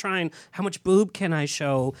was no trying, how much boob can I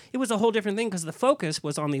show? It was a whole different thing because the focus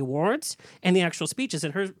was on the awards and the actual speeches.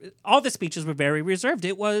 And all the speeches were very reserved.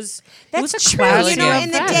 It was That's a true. classy You know,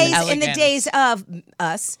 in the event. days in the Elegant. days of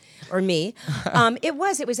us or me,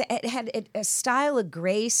 it had a style of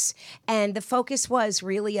grace, and the focus was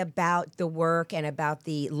really about the work and about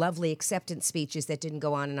the lovely acceptance speeches that didn't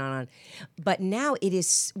go on and on. But now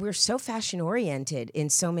we're so fashion oriented in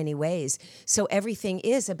so many ways. So everything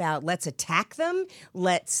is about let's attack them,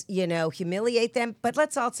 let's humiliate them, but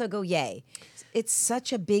let's also go yay. It's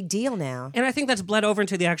such a big deal now. And I think that's bled over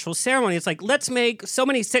into the actual ceremony. It's like, let's make so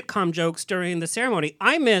many sitcom jokes during the ceremony.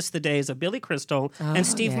 I miss the days of Billy Crystal and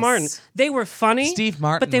Steve yes. Martin. They were funny, Steve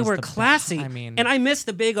Martin but they was were the- classy. I mean- and I miss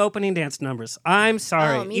the big opening dance numbers. I'm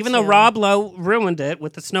sorry. Oh, me Even though too. Rob Lowe ruined it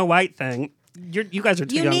with the Snow White thing. You guys are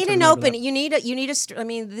too You young need to an remember opening. that. You need a. I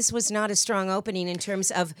mean, this was not a strong opening in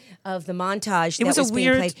terms of the montage. It that was a being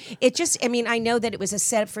weird- played. It just. I mean, I know that it was a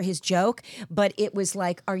setup for his joke, but it was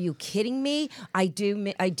like, are you kidding me? I do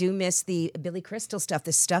miss the Billy Crystal stuff,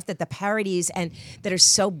 the stuff that the parodies and that are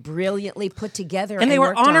so brilliantly put together. And they were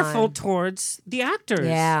worked honorful on. towards the actors.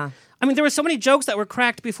 Yeah. I mean, there were so many jokes that were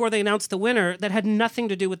cracked before they announced the winner that had nothing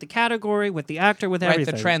to do with the category, with the actor, with Right,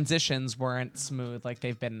 everything. the transitions weren't smooth like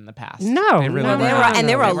they've been in the past. No, they really no, were no, not. And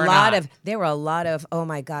there were They a lot not. of oh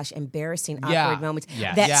my gosh, embarrassing, Yeah. awkward moments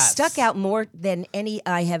Yes. that Yes. stuck out more than any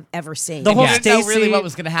I have ever seen. The whole We didn't know really Stacey- what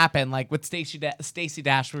was going to happen. Like with Stacey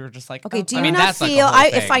Dash, we were just like, Okay, oh, do I you mean, not that's like a feel? whole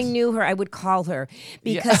If thing. I knew her, I would call her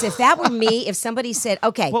because if that were me, if somebody said,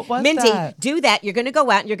 "Okay, What was Mindy, that? do that," you're going to go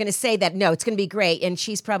out and you're going to say that. No, it's going to be great, and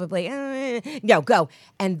she's probably no, go.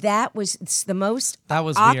 And that was the most That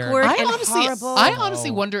was awkward weird. and horrible. I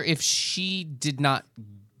honestly wonder if she did not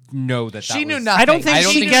know that. She knew was, nothing. I don't think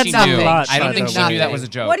she gets a knew. lot. I don't by think the she knew way. that was a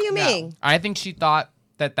joke. What do you mean? I think she thought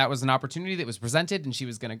that was an opportunity that was presented, and she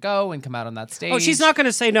was going to go and come out on that stage. Oh, she's not going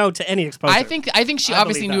to say no to any exposure. I think she I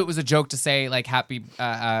obviously believe knew that. it was a joke to say like happy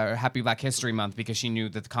Black History Month because she knew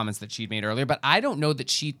that the comments that she'd made earlier. But I don't know that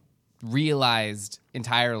she realized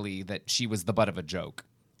entirely that she was the butt of a joke.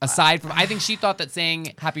 Aside from, I think she thought that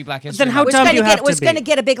saying Happy Black History Then how Month dumb do you have to was be? going to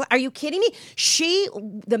get a big. Are you kidding me?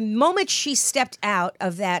 The moment she stepped out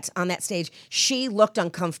of on that stage, she looked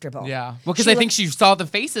uncomfortable. Yeah. Well, because She I think she saw the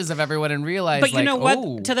faces of everyone and realized, But you like, know what?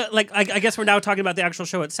 oh. To the I guess we're now talking about the actual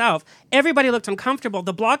show itself. Everybody looked uncomfortable.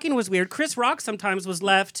 The blocking was weird. Chris Rock sometimes was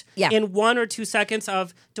left in 1 or 2 seconds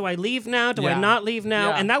of, do I leave now? Do I Yeah. not leave now?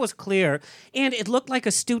 Yeah. And that was clear. And it looked like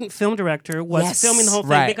a student film director was Yes. filming the whole thing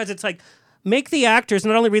Right. because it's like, make the actors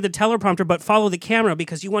not only read the teleprompter but follow the camera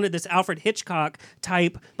because you wanted this Alfred Hitchcock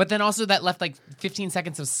type. But then also that left like 15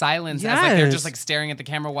 seconds of silence as like they're Yes. just like staring at the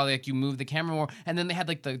camera while like you move the camera more. And then they had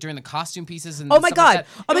like during the costume pieces and Oh my stuff god! like that.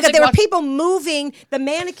 Oh It my was god! like There were watch- people moving the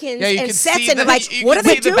mannequins Yeah, you and could sets, see and they're like, you "What are could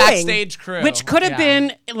they see doing?" the backstage crew, Which could have Yeah.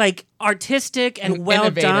 been like artistic and well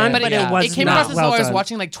Innovative. done, but Yeah. it was It came not across as well though I was done.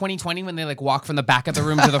 watching like 2020 when they like walk from the back of the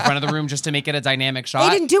room to the front of the room just to make it a dynamic shot.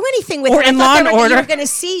 They didn't do anything with Or it. I in thought Law they and were, Order. you were going to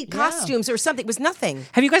see costumes or something. It was nothing.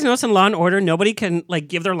 Have you guys noticed in Law and Order, nobody can like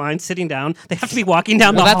give their lines sitting down? They have to be walking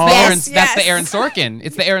down Well, the that's hall. the Yes, that's the yes. Aaron Sorkin.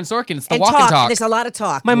 It's the Aaron Sorkin. It's the And walk and talk. There's a lot of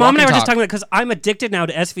talk. My mom and I were Walk and just talk. talking about because I'm addicted now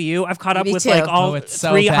to SVU. I've caught up Me with too. like all Oh, it's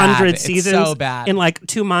so 300 bad. It's seasons so bad. in like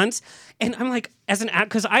 2 months. And I'm like, as an act,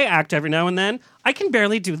 because I act every now and then, I can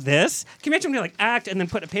barely do this. Can you imagine me like act and then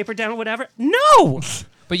put a paper down or whatever? No.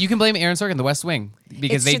 But you can blame Aaron Sorkin, The West Wing,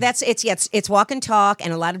 because it's walk and talk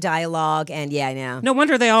and a lot of dialogue, and I know. No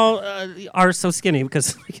wonder they all are so skinny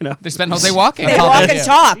because they spend all day walking. They walk and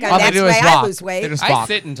talk. All they That's do why is I walk. lose weight. They just I walk.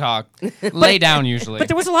 sit and talk, lay down usually. But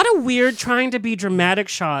there was a lot of weird trying to be dramatic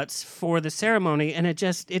shots for the ceremony, and it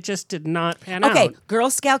just did not pan out. Okay, Girl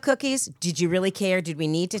Scout cookies. Did you really care? Did we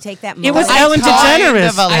need to take that? It was moment? Ellen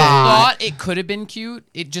DeGeneres. I thought it could have been cute.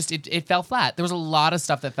 It fell flat. There was a lot of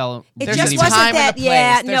stuff that fell. It really just bad. wasn't time and that. a place.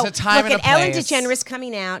 Yeah, There's no. a time Look and at a Ellen place. DeGeneres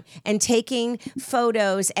coming out and taking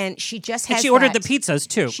photos, and she just has. And she ordered that. the pizzas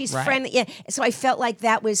too. She's friendly. Yeah. So I felt like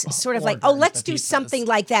that was sort of like, let's do something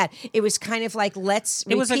like that. It was kind of like, let's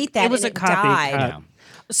repeat that. It was and a copy. died.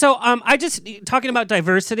 So I just talking about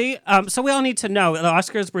diversity. So we all need to know the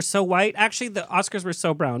Oscars were so white. Actually, the Oscars were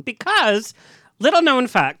so brown because little known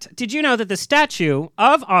fact. Did you know that the statue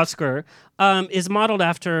of Oscar is modeled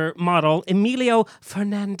after model Emilio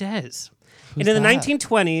Fernandez? And in the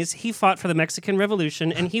 1920s, he fought for the Mexican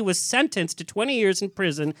Revolution, and he was sentenced to 20 years in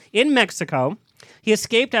prison in Mexico. He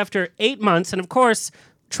escaped after 8 months, and of course,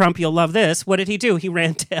 Trump, you'll love this. What did he do? He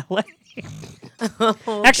ran to L.A.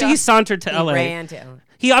 Actually, he sauntered to L.A. Ran to LA.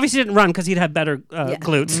 He obviously didn't run because he'd have better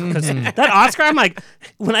glutes. Because that Oscar, I'm like,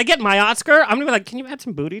 when I get my Oscar, I'm going to be like, can you add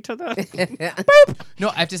some booty to the... Boop. No,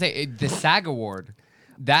 I have to say the SAG award.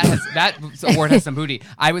 That award has some booty.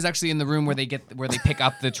 I was actually in the room where they pick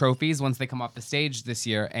up the trophies once they come off the stage this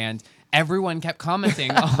year, and everyone kept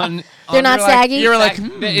commenting on. They're not saggy? You were like,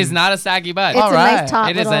 it is not a saggy butt. It's a nice top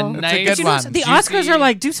It is a little- nice. It's a good one. The Oscars are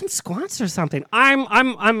like, do some squats or something.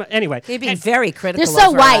 Anyway. They'd be very critical. They're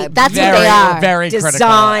so of white. That's very, what they are. very critical.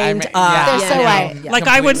 Designed. They're so white. Like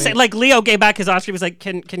I would say, like Leo gave back his Oscar. He was like,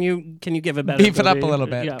 "Can you give a better Beef it up booty?" a little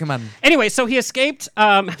bit. Come on. Anyway, so he escaped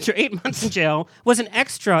after 8 months in jail. Was an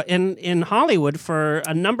extra in Hollywood for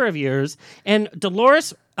a number of years, and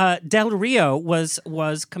Dolores Del Rio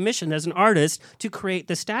was commissioned as an artist to create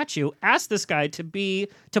the statue. Asked this guy to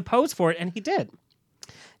pose for it, and he did.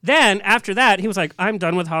 Then, after that, he was like, I'm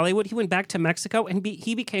done with Hollywood. He went back to Mexico, and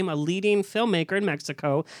he became a leading filmmaker in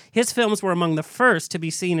Mexico. His films were among the first to be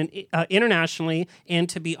seen internationally and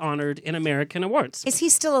to be honored in American awards. Is he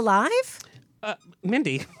still alive?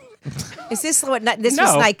 Mindy. Is this what? This No.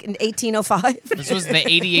 was like in 1805. This was the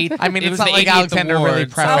 88th. I mean, it it's was not the like 88th Alexander really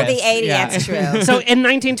awards. prefaced. Oh, the 80. Yeah. That's true. So in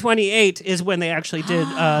 1928 is when they actually did.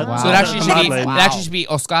 So it actually should be. modeling. It actually should be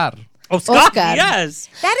Oscar. Oscar. Yes.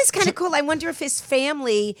 That is kind of cool. I wonder if his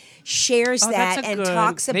family shares that's that a and good-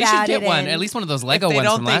 talks They about should get it. one. and- At least one of those If Lego they ones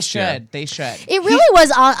don't, from they last year. should. They should. It really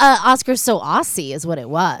was Oscar so Aussie, is what it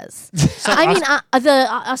was. I mean, the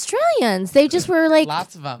Australians, they just were like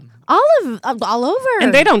Lots of them. all over.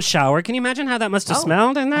 And they don't shower. Can you imagine how that must have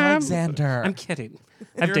smelled in there? Alexander. I'm kidding.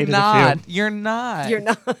 I've You're dated not. a few. You're not. You're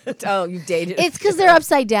not. Oh, you dated. It's because they're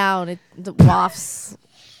upside down. The wafts.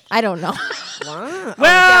 I don't know. Wow.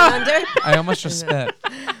 Well- Down under? I almost just spit.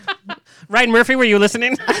 Ryan Murphy, were you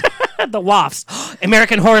listening? The Wafts.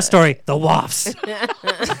 American Horror Story. The Wafts.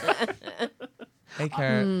 Hey,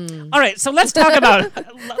 Kurt. All right, so let's talk about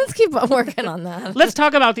Let's keep working on that. let's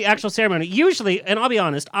talk about the actual ceremony. Usually, and I'll be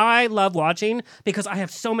honest, I love watching because I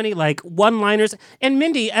have so many like one-liners. And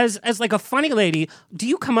Mindy, as like a funny lady, do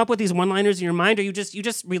you come up with these one-liners in your mind, or you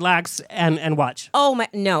just relax and watch? Oh my!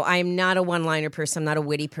 No, I am not a one-liner person. I'm not a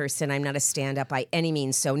witty person. I'm not a stand-up by any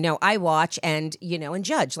means. So no, I watch and and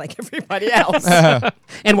judge like everybody else.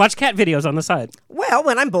 And watch cat videos on the side. Well,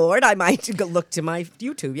 when I'm bored, I might go look to my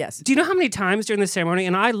YouTube. Yes. Do you know how many times during the ceremony,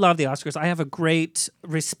 and I love the Oscars, I have a great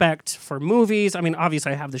respect for movies. I mean,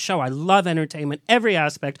 obviously I have the show. I love entertainment, every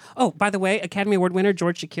aspect. Oh, by the way, Academy Award winner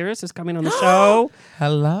George Chakiris is coming on the show.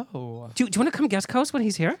 Hello. Do you want to come guest host when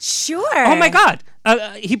he's here? Sure. Oh my God.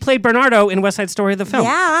 He played Bernardo in West Side Story, the film.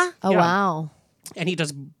 Yeah. Oh, Yeah. wow. And he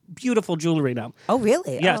does beautiful jewelry now. Oh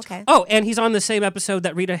really? Yes. Oh, okay. Oh, and he's on the same episode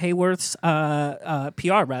that Rita Hayworth's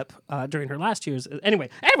PR rep during her last year's. Anyway,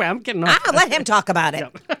 I'm getting off. Let him talk about it.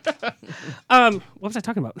 What was I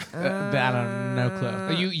talking about? I don't know. No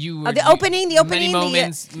clue. You the opening, many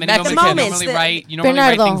moments. Many the moments. moments, You the- normally write. You normally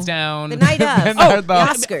write Bernardo. things down. The night of Oh, the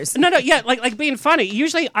Oscars. No, yeah, like being funny.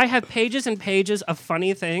 Usually I have pages and pages of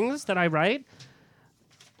funny things that I write.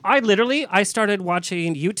 I started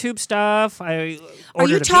watching YouTube stuff. Are you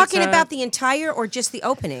ordered a talking pizza. about the entire or just the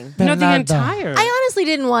opening? No, the Bernardo. entire. I honestly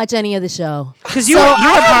didn't watch any of the show. Because you were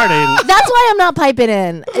partying. That's why I'm not piping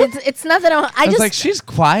in. It's not that I was like, she's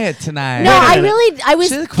quiet tonight. No, Wait a minute. I was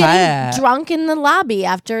She's getting quiet. drunk in the lobby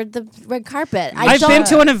after the red carpet. I've don't- been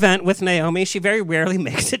to an event with Naomi. She very rarely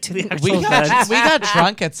makes it to the actual We event. got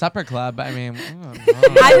drunk at supper club. I mean,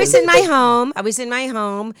 I was in my home.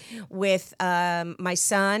 with my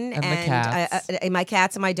son son And the cats. My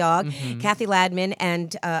cats and my dog, Mhm. Kathy Ladman,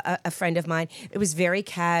 and a friend of mine. It was very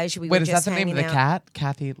casual. We Wait, were is just that the name of the hanging out. cat?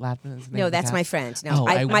 Kathy Ladman is the name No, of the that's cat? my friend. No, Oh,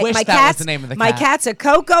 I my, wish my that cats, was the name of the My cat. cats are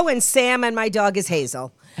Coco and Sam, and my dog is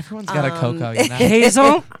Hazel. Everyone's got a Coco, you know?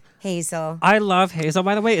 Hazel. Hazel. I love Hazel.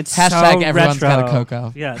 By the way, it's Hashtag so everyone's retro. got a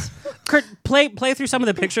Coco. Yes. Kurt, play through some of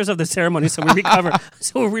the pictures of the ceremony so we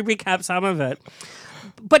recap some of it.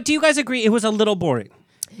 But do you guys agree it was a little boring?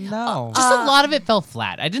 No. Just a lot of it fell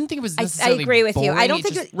flat. I didn't think it was I necessarily agree with you. boring. I don't It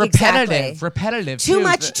think just- it exactly. Repetitive. Too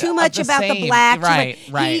much about the black. too Right,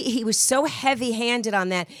 much- right. He was so heavy-handed on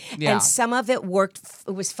that, Yeah. and some of it worked.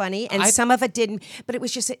 It was funny, and some of it didn't. But it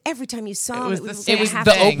was just that every time you saw him, It was was half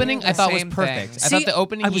the thing. opening. I thought was Same perfect. thing. I thought the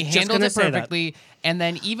opening I was he just handled gonna it say that. perfectly, and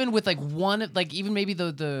then even with like one, like even maybe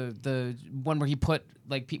the one where he put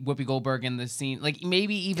like Whoopi Goldberg in the scene, like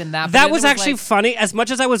maybe even that. but That then was it actually like- funny. As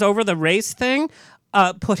much as I was over the race thing,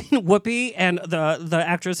 putting Whoopi and the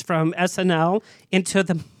actress from SNL into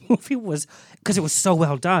the movie was because it was so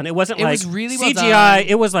well done. It wasn't It like was really well CGI. done,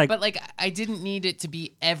 It was like, but like I didn't need it to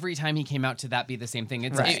be every time he came out to that be the same thing.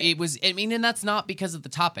 Right. It was. I mean, and that's not because of the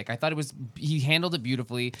topic. I thought it was. He handled it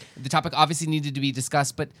beautifully. The topic obviously needed to be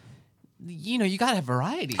discussed, but. You know, you gotta have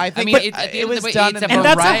variety. I think mean, but at the it end of the was way, done it's in a and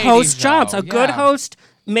that's a variety, host job. though. A good Yeah. host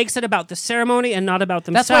makes it about the ceremony and not about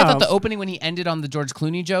themselves. That's why I thought the opening when he ended on the George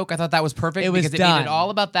Clooney joke, I thought that was perfect It was because it done. made it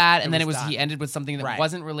all about that, and It then was it was he done. ended with something that Right.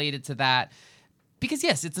 wasn't related to that. Because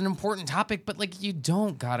yes, it's an important topic, but like you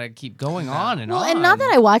don't gotta keep going on and Well, on. and not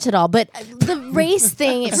that I watch it all, but the race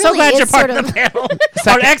thing, it I'm so really glad is you're part sort of the panel,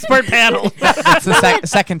 our expert panel. It's the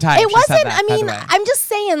second time It she said wasn't. that, I by the mean, way. I'm just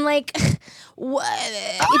saying, like,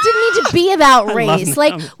 it didn't need to be about love race.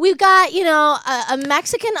 Like, Naomi. we've got a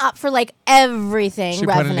Mexican up for like everything. She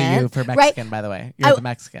pointed Revenant, to you for right? Mexican, by the way. You're I- the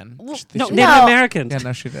Mexican. No, She- Native No. Americans. Yeah,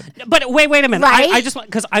 no, she did. But wait a minute. Right? I just want,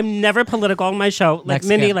 because I'm never political on my show, like Mexican.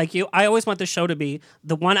 Mindy, like you. I always want the show to be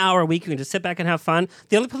the 1 hour a week. You can just sit back and have fun.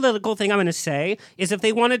 The only political thing I'm going to say is if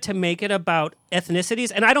they wanted to make it about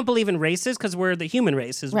ethnicities, and I don't believe in races because we're the human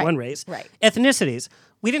race is Right, one race. right. Ethnicities.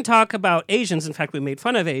 We didn't talk about Asians. In fact, we made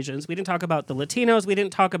fun of Asians. We didn't talk about the Latinos. We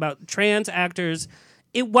didn't talk about trans actors.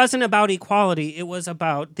 It wasn't about equality. It was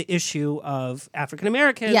about the issue of African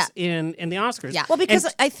Americans Yeah. in the Oscars. Yeah. Well, because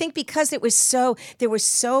And- I think because it was there was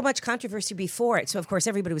so much controversy before it. So of course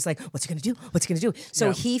everybody was like, "What's he going to do? What's he going to do?" So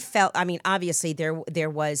Yeah. he felt. I mean, obviously there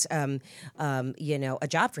was a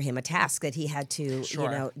job for him, a task that he had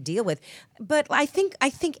to deal with. But I think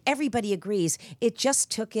everybody agrees it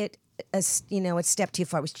just took it a step too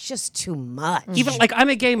far. It was just too much. Even like I'm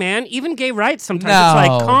a gay man, even gay rights sometimes No, it's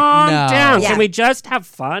like calm no. down. Yeah. Can we just have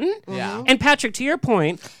fun? Yeah. And Patrick, to your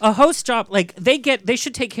point, a host job like they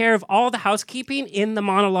should take care of all the housekeeping in the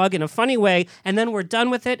monologue in a funny way, and then we're done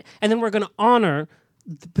with it, and then we're going to honor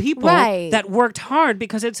the people Right. that worked hard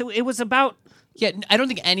because it was about. Yeah, I don't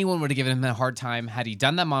think anyone would have given him a hard time had he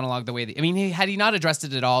done that monologue the way that. I mean, had he not addressed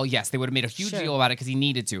it at all, yes, they would have made a huge deal about it because he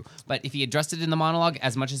needed to. But if he addressed it in the monologue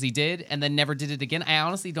as much as he did and then never did it again, I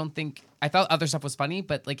honestly don't think. I thought other stuff was funny,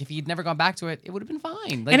 but like if he had never gone back to it, it would have been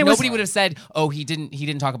fine. Like And it was- nobody would have said, "Oh, he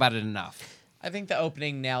didn't talk about it enough." I think the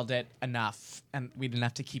opening nailed it enough, and we didn't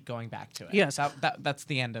have to keep going back to it. Yes. That's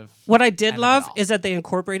the end of. What I did end of it love all. is that they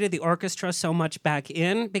incorporated the orchestra so much back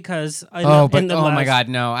in because. My last- God,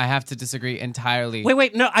 no, I have to disagree entirely.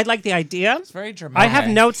 Wait, no, I like the idea. It's very dramatic. I have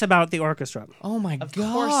notes about the orchestra. Oh my Of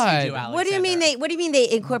God. course you do, Alexander. What do you mean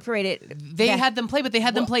they incorporated? They that? had them play, but they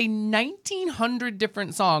had them play 1,900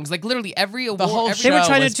 different songs. Like literally every award. The whole every- They were show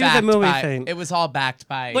trying to was do the backed movie by- thing. It was all backed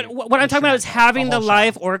by. But what I'm talking about is having the whole show.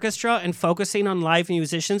 live orchestra and focusing on live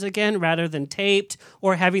musicians again rather than taped,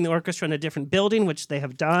 or having the orchestra in a different building, which they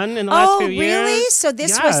have done in the last few years. Really? So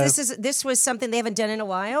this Yeah. this was something they haven't done in a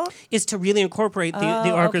while. is to really incorporate the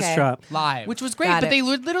Oh, orchestra. live. Which was great, Got but it. they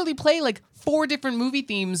would literally play like 4 different movie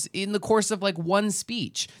themes in the course of like one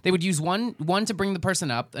speech. They would use one to bring the person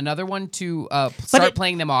up, another one to start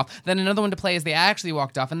playing them off, then another one to play as they actually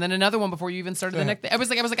walked off, and then another one before you even started the next. I was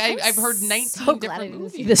like, I've heard 19 so glad I different didn't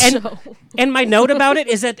see movies. this And- show. And my note about it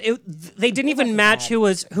is that they didn't even match who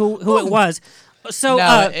it was. So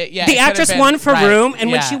No, the it could've actress been- won for right, Room, and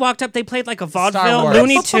when yeah. she walked up, they played like a Star vaudeville, Wars.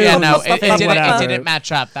 Looney Tunes. Yeah, no, it whatever. didn't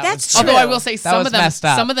match up. That's was, true. Although I will say That was messed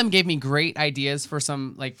up. some of them gave me great ideas for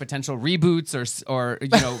some like potential reboots or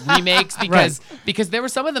remakes because there were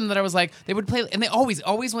some of them that I was like they would play, and they always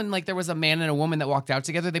when like there was a man and a woman that walked out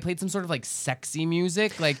together, they played some sort of like sexy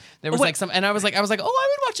music, like there was like some, and I was like oh, I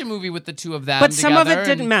would watch a movie with the two of them. But some of it together,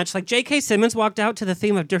 didn't and- match. Like J.K. Simmons walked out to the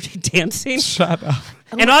theme of Dirty Dancing. Shut up.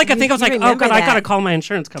 And all I could think of was like, oh remember God, I that. gotta call my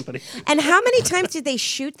insurance company. And how many times did they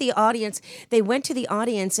shoot the audience? They went to the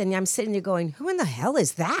audience, and I'm sitting there going, "Who in the hell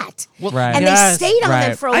is that?" Right. And Yes. they stayed on them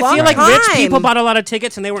Right. for a I long feel like time. rich people bought a lot of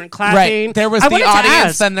tickets and they weren't clapping. Right. There was I the wanted to audience,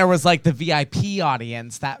 ask. then there was like the VIP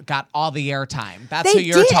audience that got all the airtime. That's They who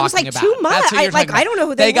you're did. It talking was, like, about. too much. That's who I- you're like, talking I don't know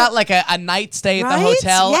who they They got were. like a night stay at the Right?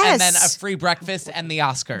 hotel and then a Yes. free breakfast and the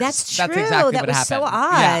Oscars. That's true. exactly that what was happened. so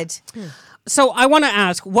Yeah. odd. So I want to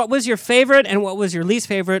ask, what was your favorite and what was your least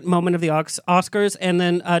favorite moment of the Oscars? And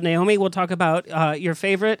then Naomi will talk about your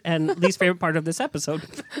favorite and least favorite part of this episode.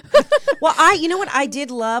 Well, you know what I did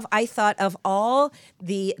love? I thought of all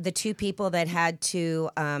the two people that had to,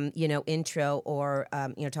 intro or,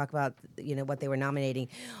 talk about, what they were nominating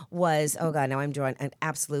was, oh God, now I'm drawing an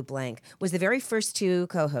absolute blank, was the very first two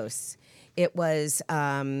co-hosts. It was,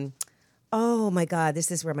 oh my God, this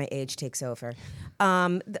is where my age takes over.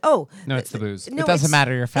 No, it's the booze. It doesn't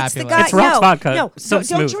matter. You're It's the fabulous. guy, It's Rock's vodka. No, So don't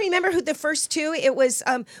smooth. you remember who the first two? It was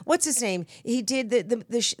what's his name? He did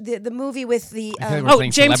the movie with the. I feel like we're Oh,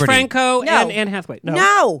 playing James celebrity. Franco No. and Anne Hathaway. No.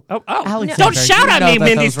 No. Oh, Alexander, don't shout you at know me, that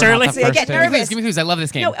Mindy those were not Sterling. the See, I first get two. nervous. Give me clues. I love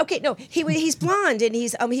this game. No, okay, no. He's blonde and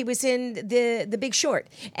he was in the Big Short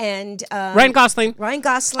and Ryan Gosling. Ryan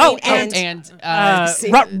Gosling Oh,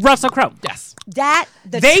 and Russell Crowe. yes. that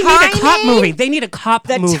They need a cop movie. They need a cop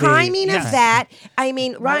The movie. timing Yes. of that, I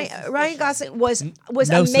mean, Ryan Gosling was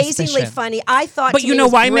No amazingly suspicion. funny. I thought, But to you me, know it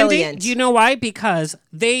was why, brilliant. Mindy? Do you know why? Because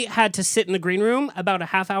they had to sit in the green room about a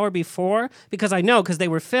half hour before. Because they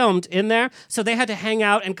were filmed in there, so they had to hang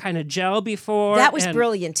out and kind of gel before. That was and-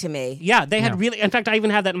 brilliant to me. Yeah, they had really. In fact, I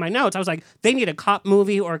even had that in my notes. I was like, they need a cop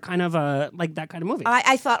movie or kind of a like that kind of movie.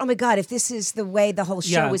 I thought, oh my God, if this is the way the whole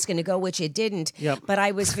show Yeah. was going to go, which it didn't. Yep. But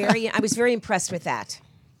I was very impressed with that.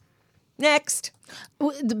 Next.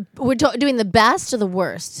 We're doing the best or the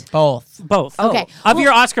worst? Both. Both. Okay. Of Well,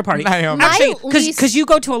 your Oscar party. Naomi. Actually, My least- because you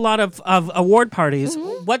go to a lot of award parties.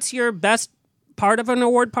 What's your best part of an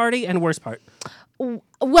award party and worst part?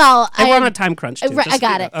 Well, And we're on a time crunch, too, Right, just I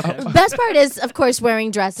got so it. you know. Okay. Best part is, of course,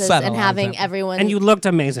 wearing dresses Settle and on having that. everyone. And you looked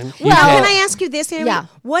amazing. Well, Can I ask you this, Amy? Yeah.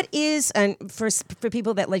 What is, and for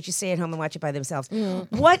people that let you stay at home and watch it by themselves,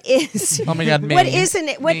 what is? Oh my God, What me. is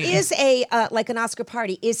Me. a like an Oscar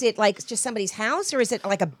party? Is it like just somebody's house, or is it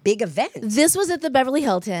like a big event? This was at the Beverly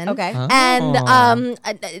Hilton. Okay. Oh. And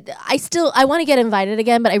I want to get invited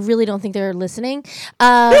again, but I really don't think they're listening.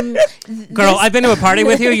 Girl, I've been to a party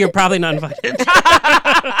with you. You're probably not invited.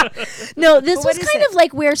 No, this What was is kind it? of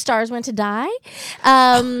like where stars went to die,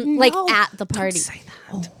 like at the party. say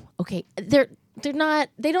Oh, okay, they're not.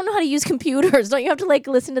 They don't know how to use computers. Don't you have to like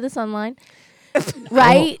listen to this online?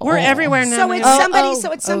 Right? We're everywhere now. So it's man. somebody.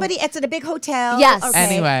 So it's somebody. It's at a big hotel. Yes. Okay.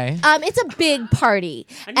 Anyway. It's a big party,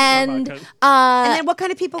 I need and more vodka. And then what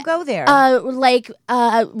kind of people go there?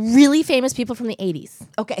 really famous people from the 80s.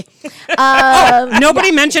 okay.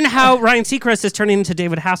 Nobody mentioned how Ryan Seacrest is turning into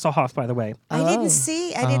David Hasselhoff, by the way. I didn't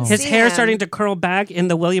see. I didn't His see hair him. starting to curl back in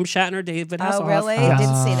the William Shatner David Hasselhoff. Oh, really? Yes.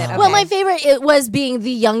 Didn't see that. Okay. Well, my favorite it was being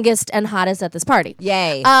the youngest and hottest at this party.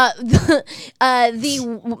 Yay.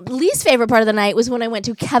 The least favorite part of the night was when I went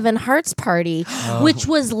to Kevin Hart's party, which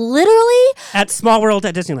was literally At Small World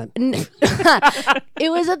at Disneyland. it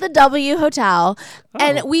was at the W Hotel,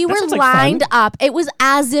 and we that were sounds like lined fun. up. It was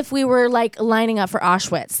as if we were like lining up for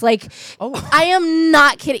Auschwitz. Like, I am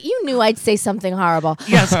not kidding. You knew I'd say something horrible.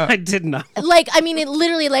 Yes, I did know. Like, I mean, it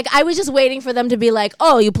literally, like, I was just waiting for them to be like,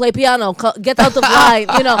 oh, you play piano, get out the line,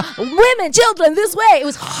 women, children, this way. It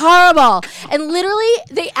was horrible. And literally,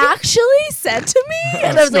 they actually said to me,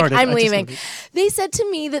 and I was like, Snorted. I'm I just leaving. snorted. They said to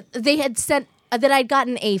me that they had sent, that I'd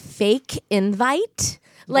gotten a fake invite.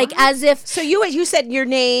 Like, as if. so you said your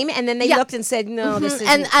name, and then they Yeah. looked and said, "No, this is."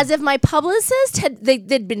 And as if my publicist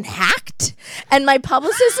they'd been hacked, and my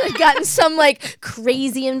publicist had gotten some like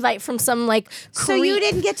crazy invite from some like. So you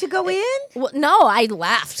didn't get to go in? Well, no, I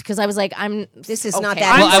left because I was like, This is not okay.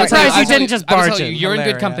 that. I'm Well, I would tell surprised I you would tell didn't just I would barge tell you, in. you're in good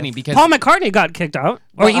Hilarious. company because Paul McCartney got kicked out.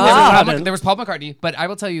 Or he Well, wasn't allowed Paul in. there was Paul McCartney, but I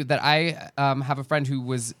will tell you that I have a friend who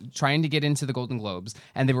was trying to get into the Golden Globes,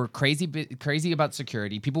 and they were crazy about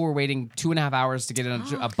security. People were waiting 2.5 hours to get in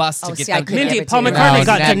a bus to Oh, get see, I down. could Mindy, never Paul do that. McCartney No,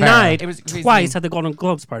 got never. denied It was crazy. twice at the Golden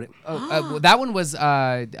Globes party. Well, that one was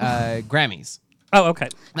Grammys. Oh, okay.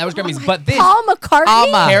 That was Grammys, but this Paul McCartney.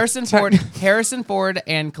 Alma. Harrison Ford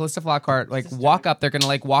and Callista Flockhart like walk up. They're gonna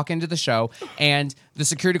like walk into the show, and the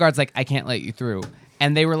security guard's like, "I can't let you through."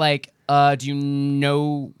 And they were like, "Do you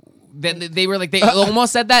know?" Then they were like, they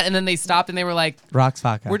almost said that, and then they stopped, and they were like, Rock's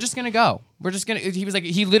vodka. "We're just gonna go. We're just gonna." He was like,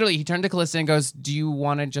 he turned to Callista and goes, "Do you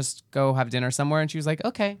want to just go have dinner somewhere?" And she was like,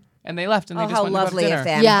 "Okay." And they left, and they just how went to go to lovely dinner. of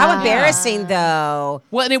them. Yeah. How embarrassing, though.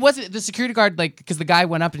 Well, and it wasn't the security guard, like, because the guy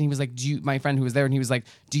went up and he was like, my friend who was there, and he was like,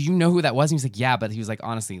 do you know who that was? And he was like, yeah, but he was like,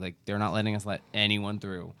 honestly, like, they're not letting us let anyone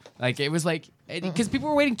through. Like, it was like, because people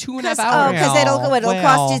were waiting 2.5 hours. Oh, because it'll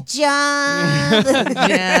cost his job.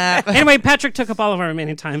 Yeah. Anyway, Patrick took up all of our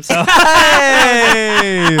remaining time, so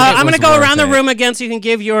Hey! I'm going to go around the room again so you can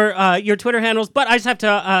give your Twitter handles, but I just have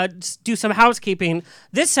to do some housekeeping.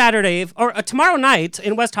 This Saturday, or tomorrow night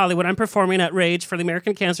in West Hollywood, I'm performing at Rage for the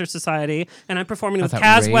American Cancer Society, and I'm performing with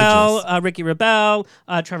Caswell, Ricky Rebel,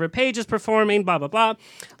 Trevor Page is performing, blah, blah, blah.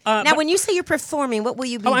 Now, when you say you're performing, what will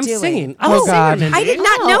you be doing? I'm singing. Oh, God. Mindy. I did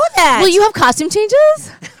not know that. Will you have costume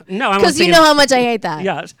changes? No, I'm Because you know how much I hate that.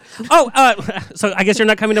 Yes. Oh, so I guess you're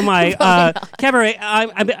not coming to my cabaret.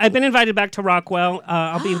 I've been invited back to Rockwell.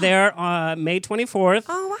 I'll be there May 24th.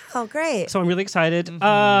 Oh, wow, great. So I'm really excited.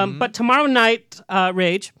 But tomorrow night,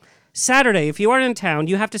 Rage. Saturday, if you are in town,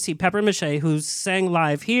 you have to see Pepper Mache, who's sang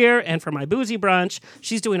live here and for my boozy brunch.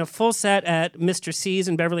 She's doing a full set at Mr. C's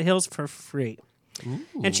in Beverly Hills for free. Ooh.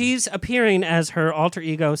 And she's appearing as her alter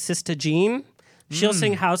ego, Sista Jean. She'll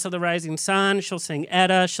sing House of the Rising Sun. She'll sing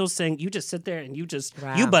Etta. She'll sing, you just sit there and you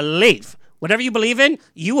believe. Whatever you believe in,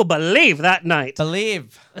 you will believe that night.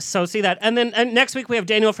 Believe. So see that. And then next week we have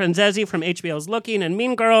Daniel Franzese from HBO's Looking and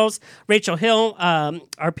Mean Girls. Rachel Hill,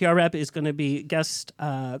 our PR rep, is going to be guest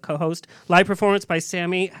co-host. Live performance by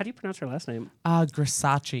Sammy. How do you pronounce her last name?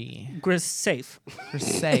 Grisace. Grisafe.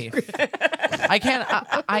 I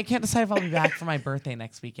can't decide if I'll be back for my birthday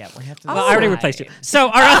next week yet. We have to. Well, I already replaced you. So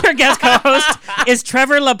our other guest co-host is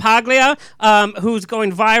Trevor LaPaglia, who's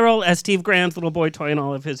going viral as Steve Grand's little boy toy in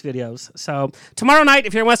all of his videos. So tomorrow night,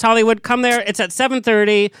 if you're in West Hollywood, come there. It's at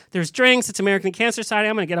 7:30. There's drinks. It's American Cancer Society.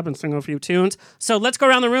 I'm going to get up and sing a few tunes. So let's go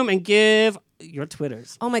around the room and give your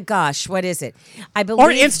Twitters. Oh, my gosh. What is it? I believe...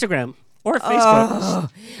 Or Instagram. Or Facebook.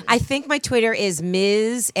 I think my Twitter is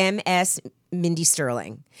Ms. MS Mindy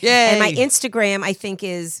Sterling. Yay. And my Instagram, I think,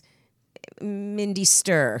 is Mindy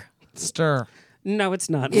Stir. Stir. No, it's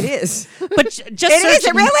not. It is. But just it is.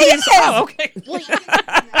 It really is. Oh, okay.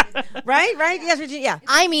 Right? Yes, Virginia. Yeah.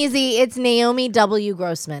 I'm easy. It's Naomi W.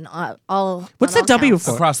 Grossman. What's the W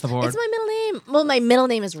for? Across the board. It's my middle name. Well, my middle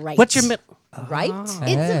name is Wright. What's your middle? Right?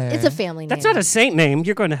 It's a family name. That's not a saint name.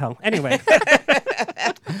 You're going to hell. Anyway.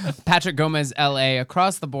 Patrick Gomez, LA,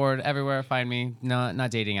 across the board, everywhere. Find me. Not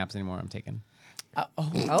dating apps anymore. I'm taken.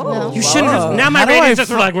 Oh. You shouldn't have. Now my ratings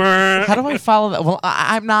just were like. How do I follow that? Well,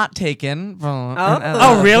 I'm not taken.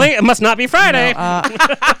 Oh, really? It must not be Friday. No,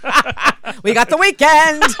 we got the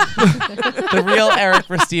weekend. The real Eric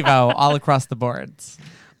Restivo, all across the boards.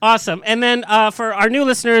 Awesome. And then for our new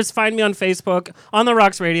listeners, find me on Facebook, On The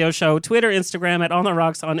Rocks Radio Show, Twitter, Instagram at On The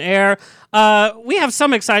Rocks On Air. We have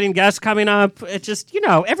some exciting guests coming up. It just,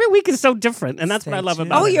 every week is so different, and that's what I love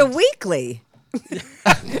about it. Oh, you're weekly.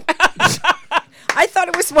 I thought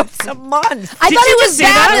it was once a month. I thought it was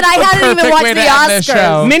bad that I hadn't even watched the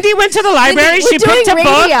Oscars. Mindy went to the library. Mindy, she picked a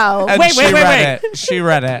book. And Wait. She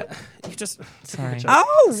read it. You just sorry.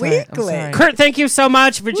 Oh, weekly. Kurt, thank you so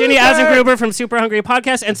much. Virginia Azengruber from Super Hungry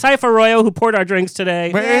Podcast and Cypher Arroyo, who poured our drinks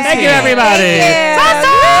today. Thank you, everybody.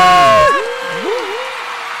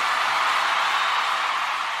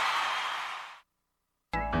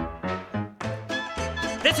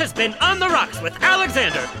 This has been On the Rocks with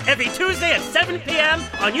Alexander, every Tuesday at 7 p.m.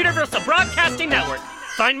 on Universal Broadcasting Network.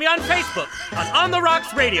 Find me on Facebook on The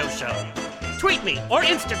Rocks Radio Show. Tweet me or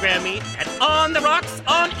Instagram me at On The Rocks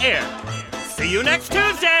On Air. See you next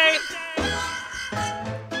Tuesday!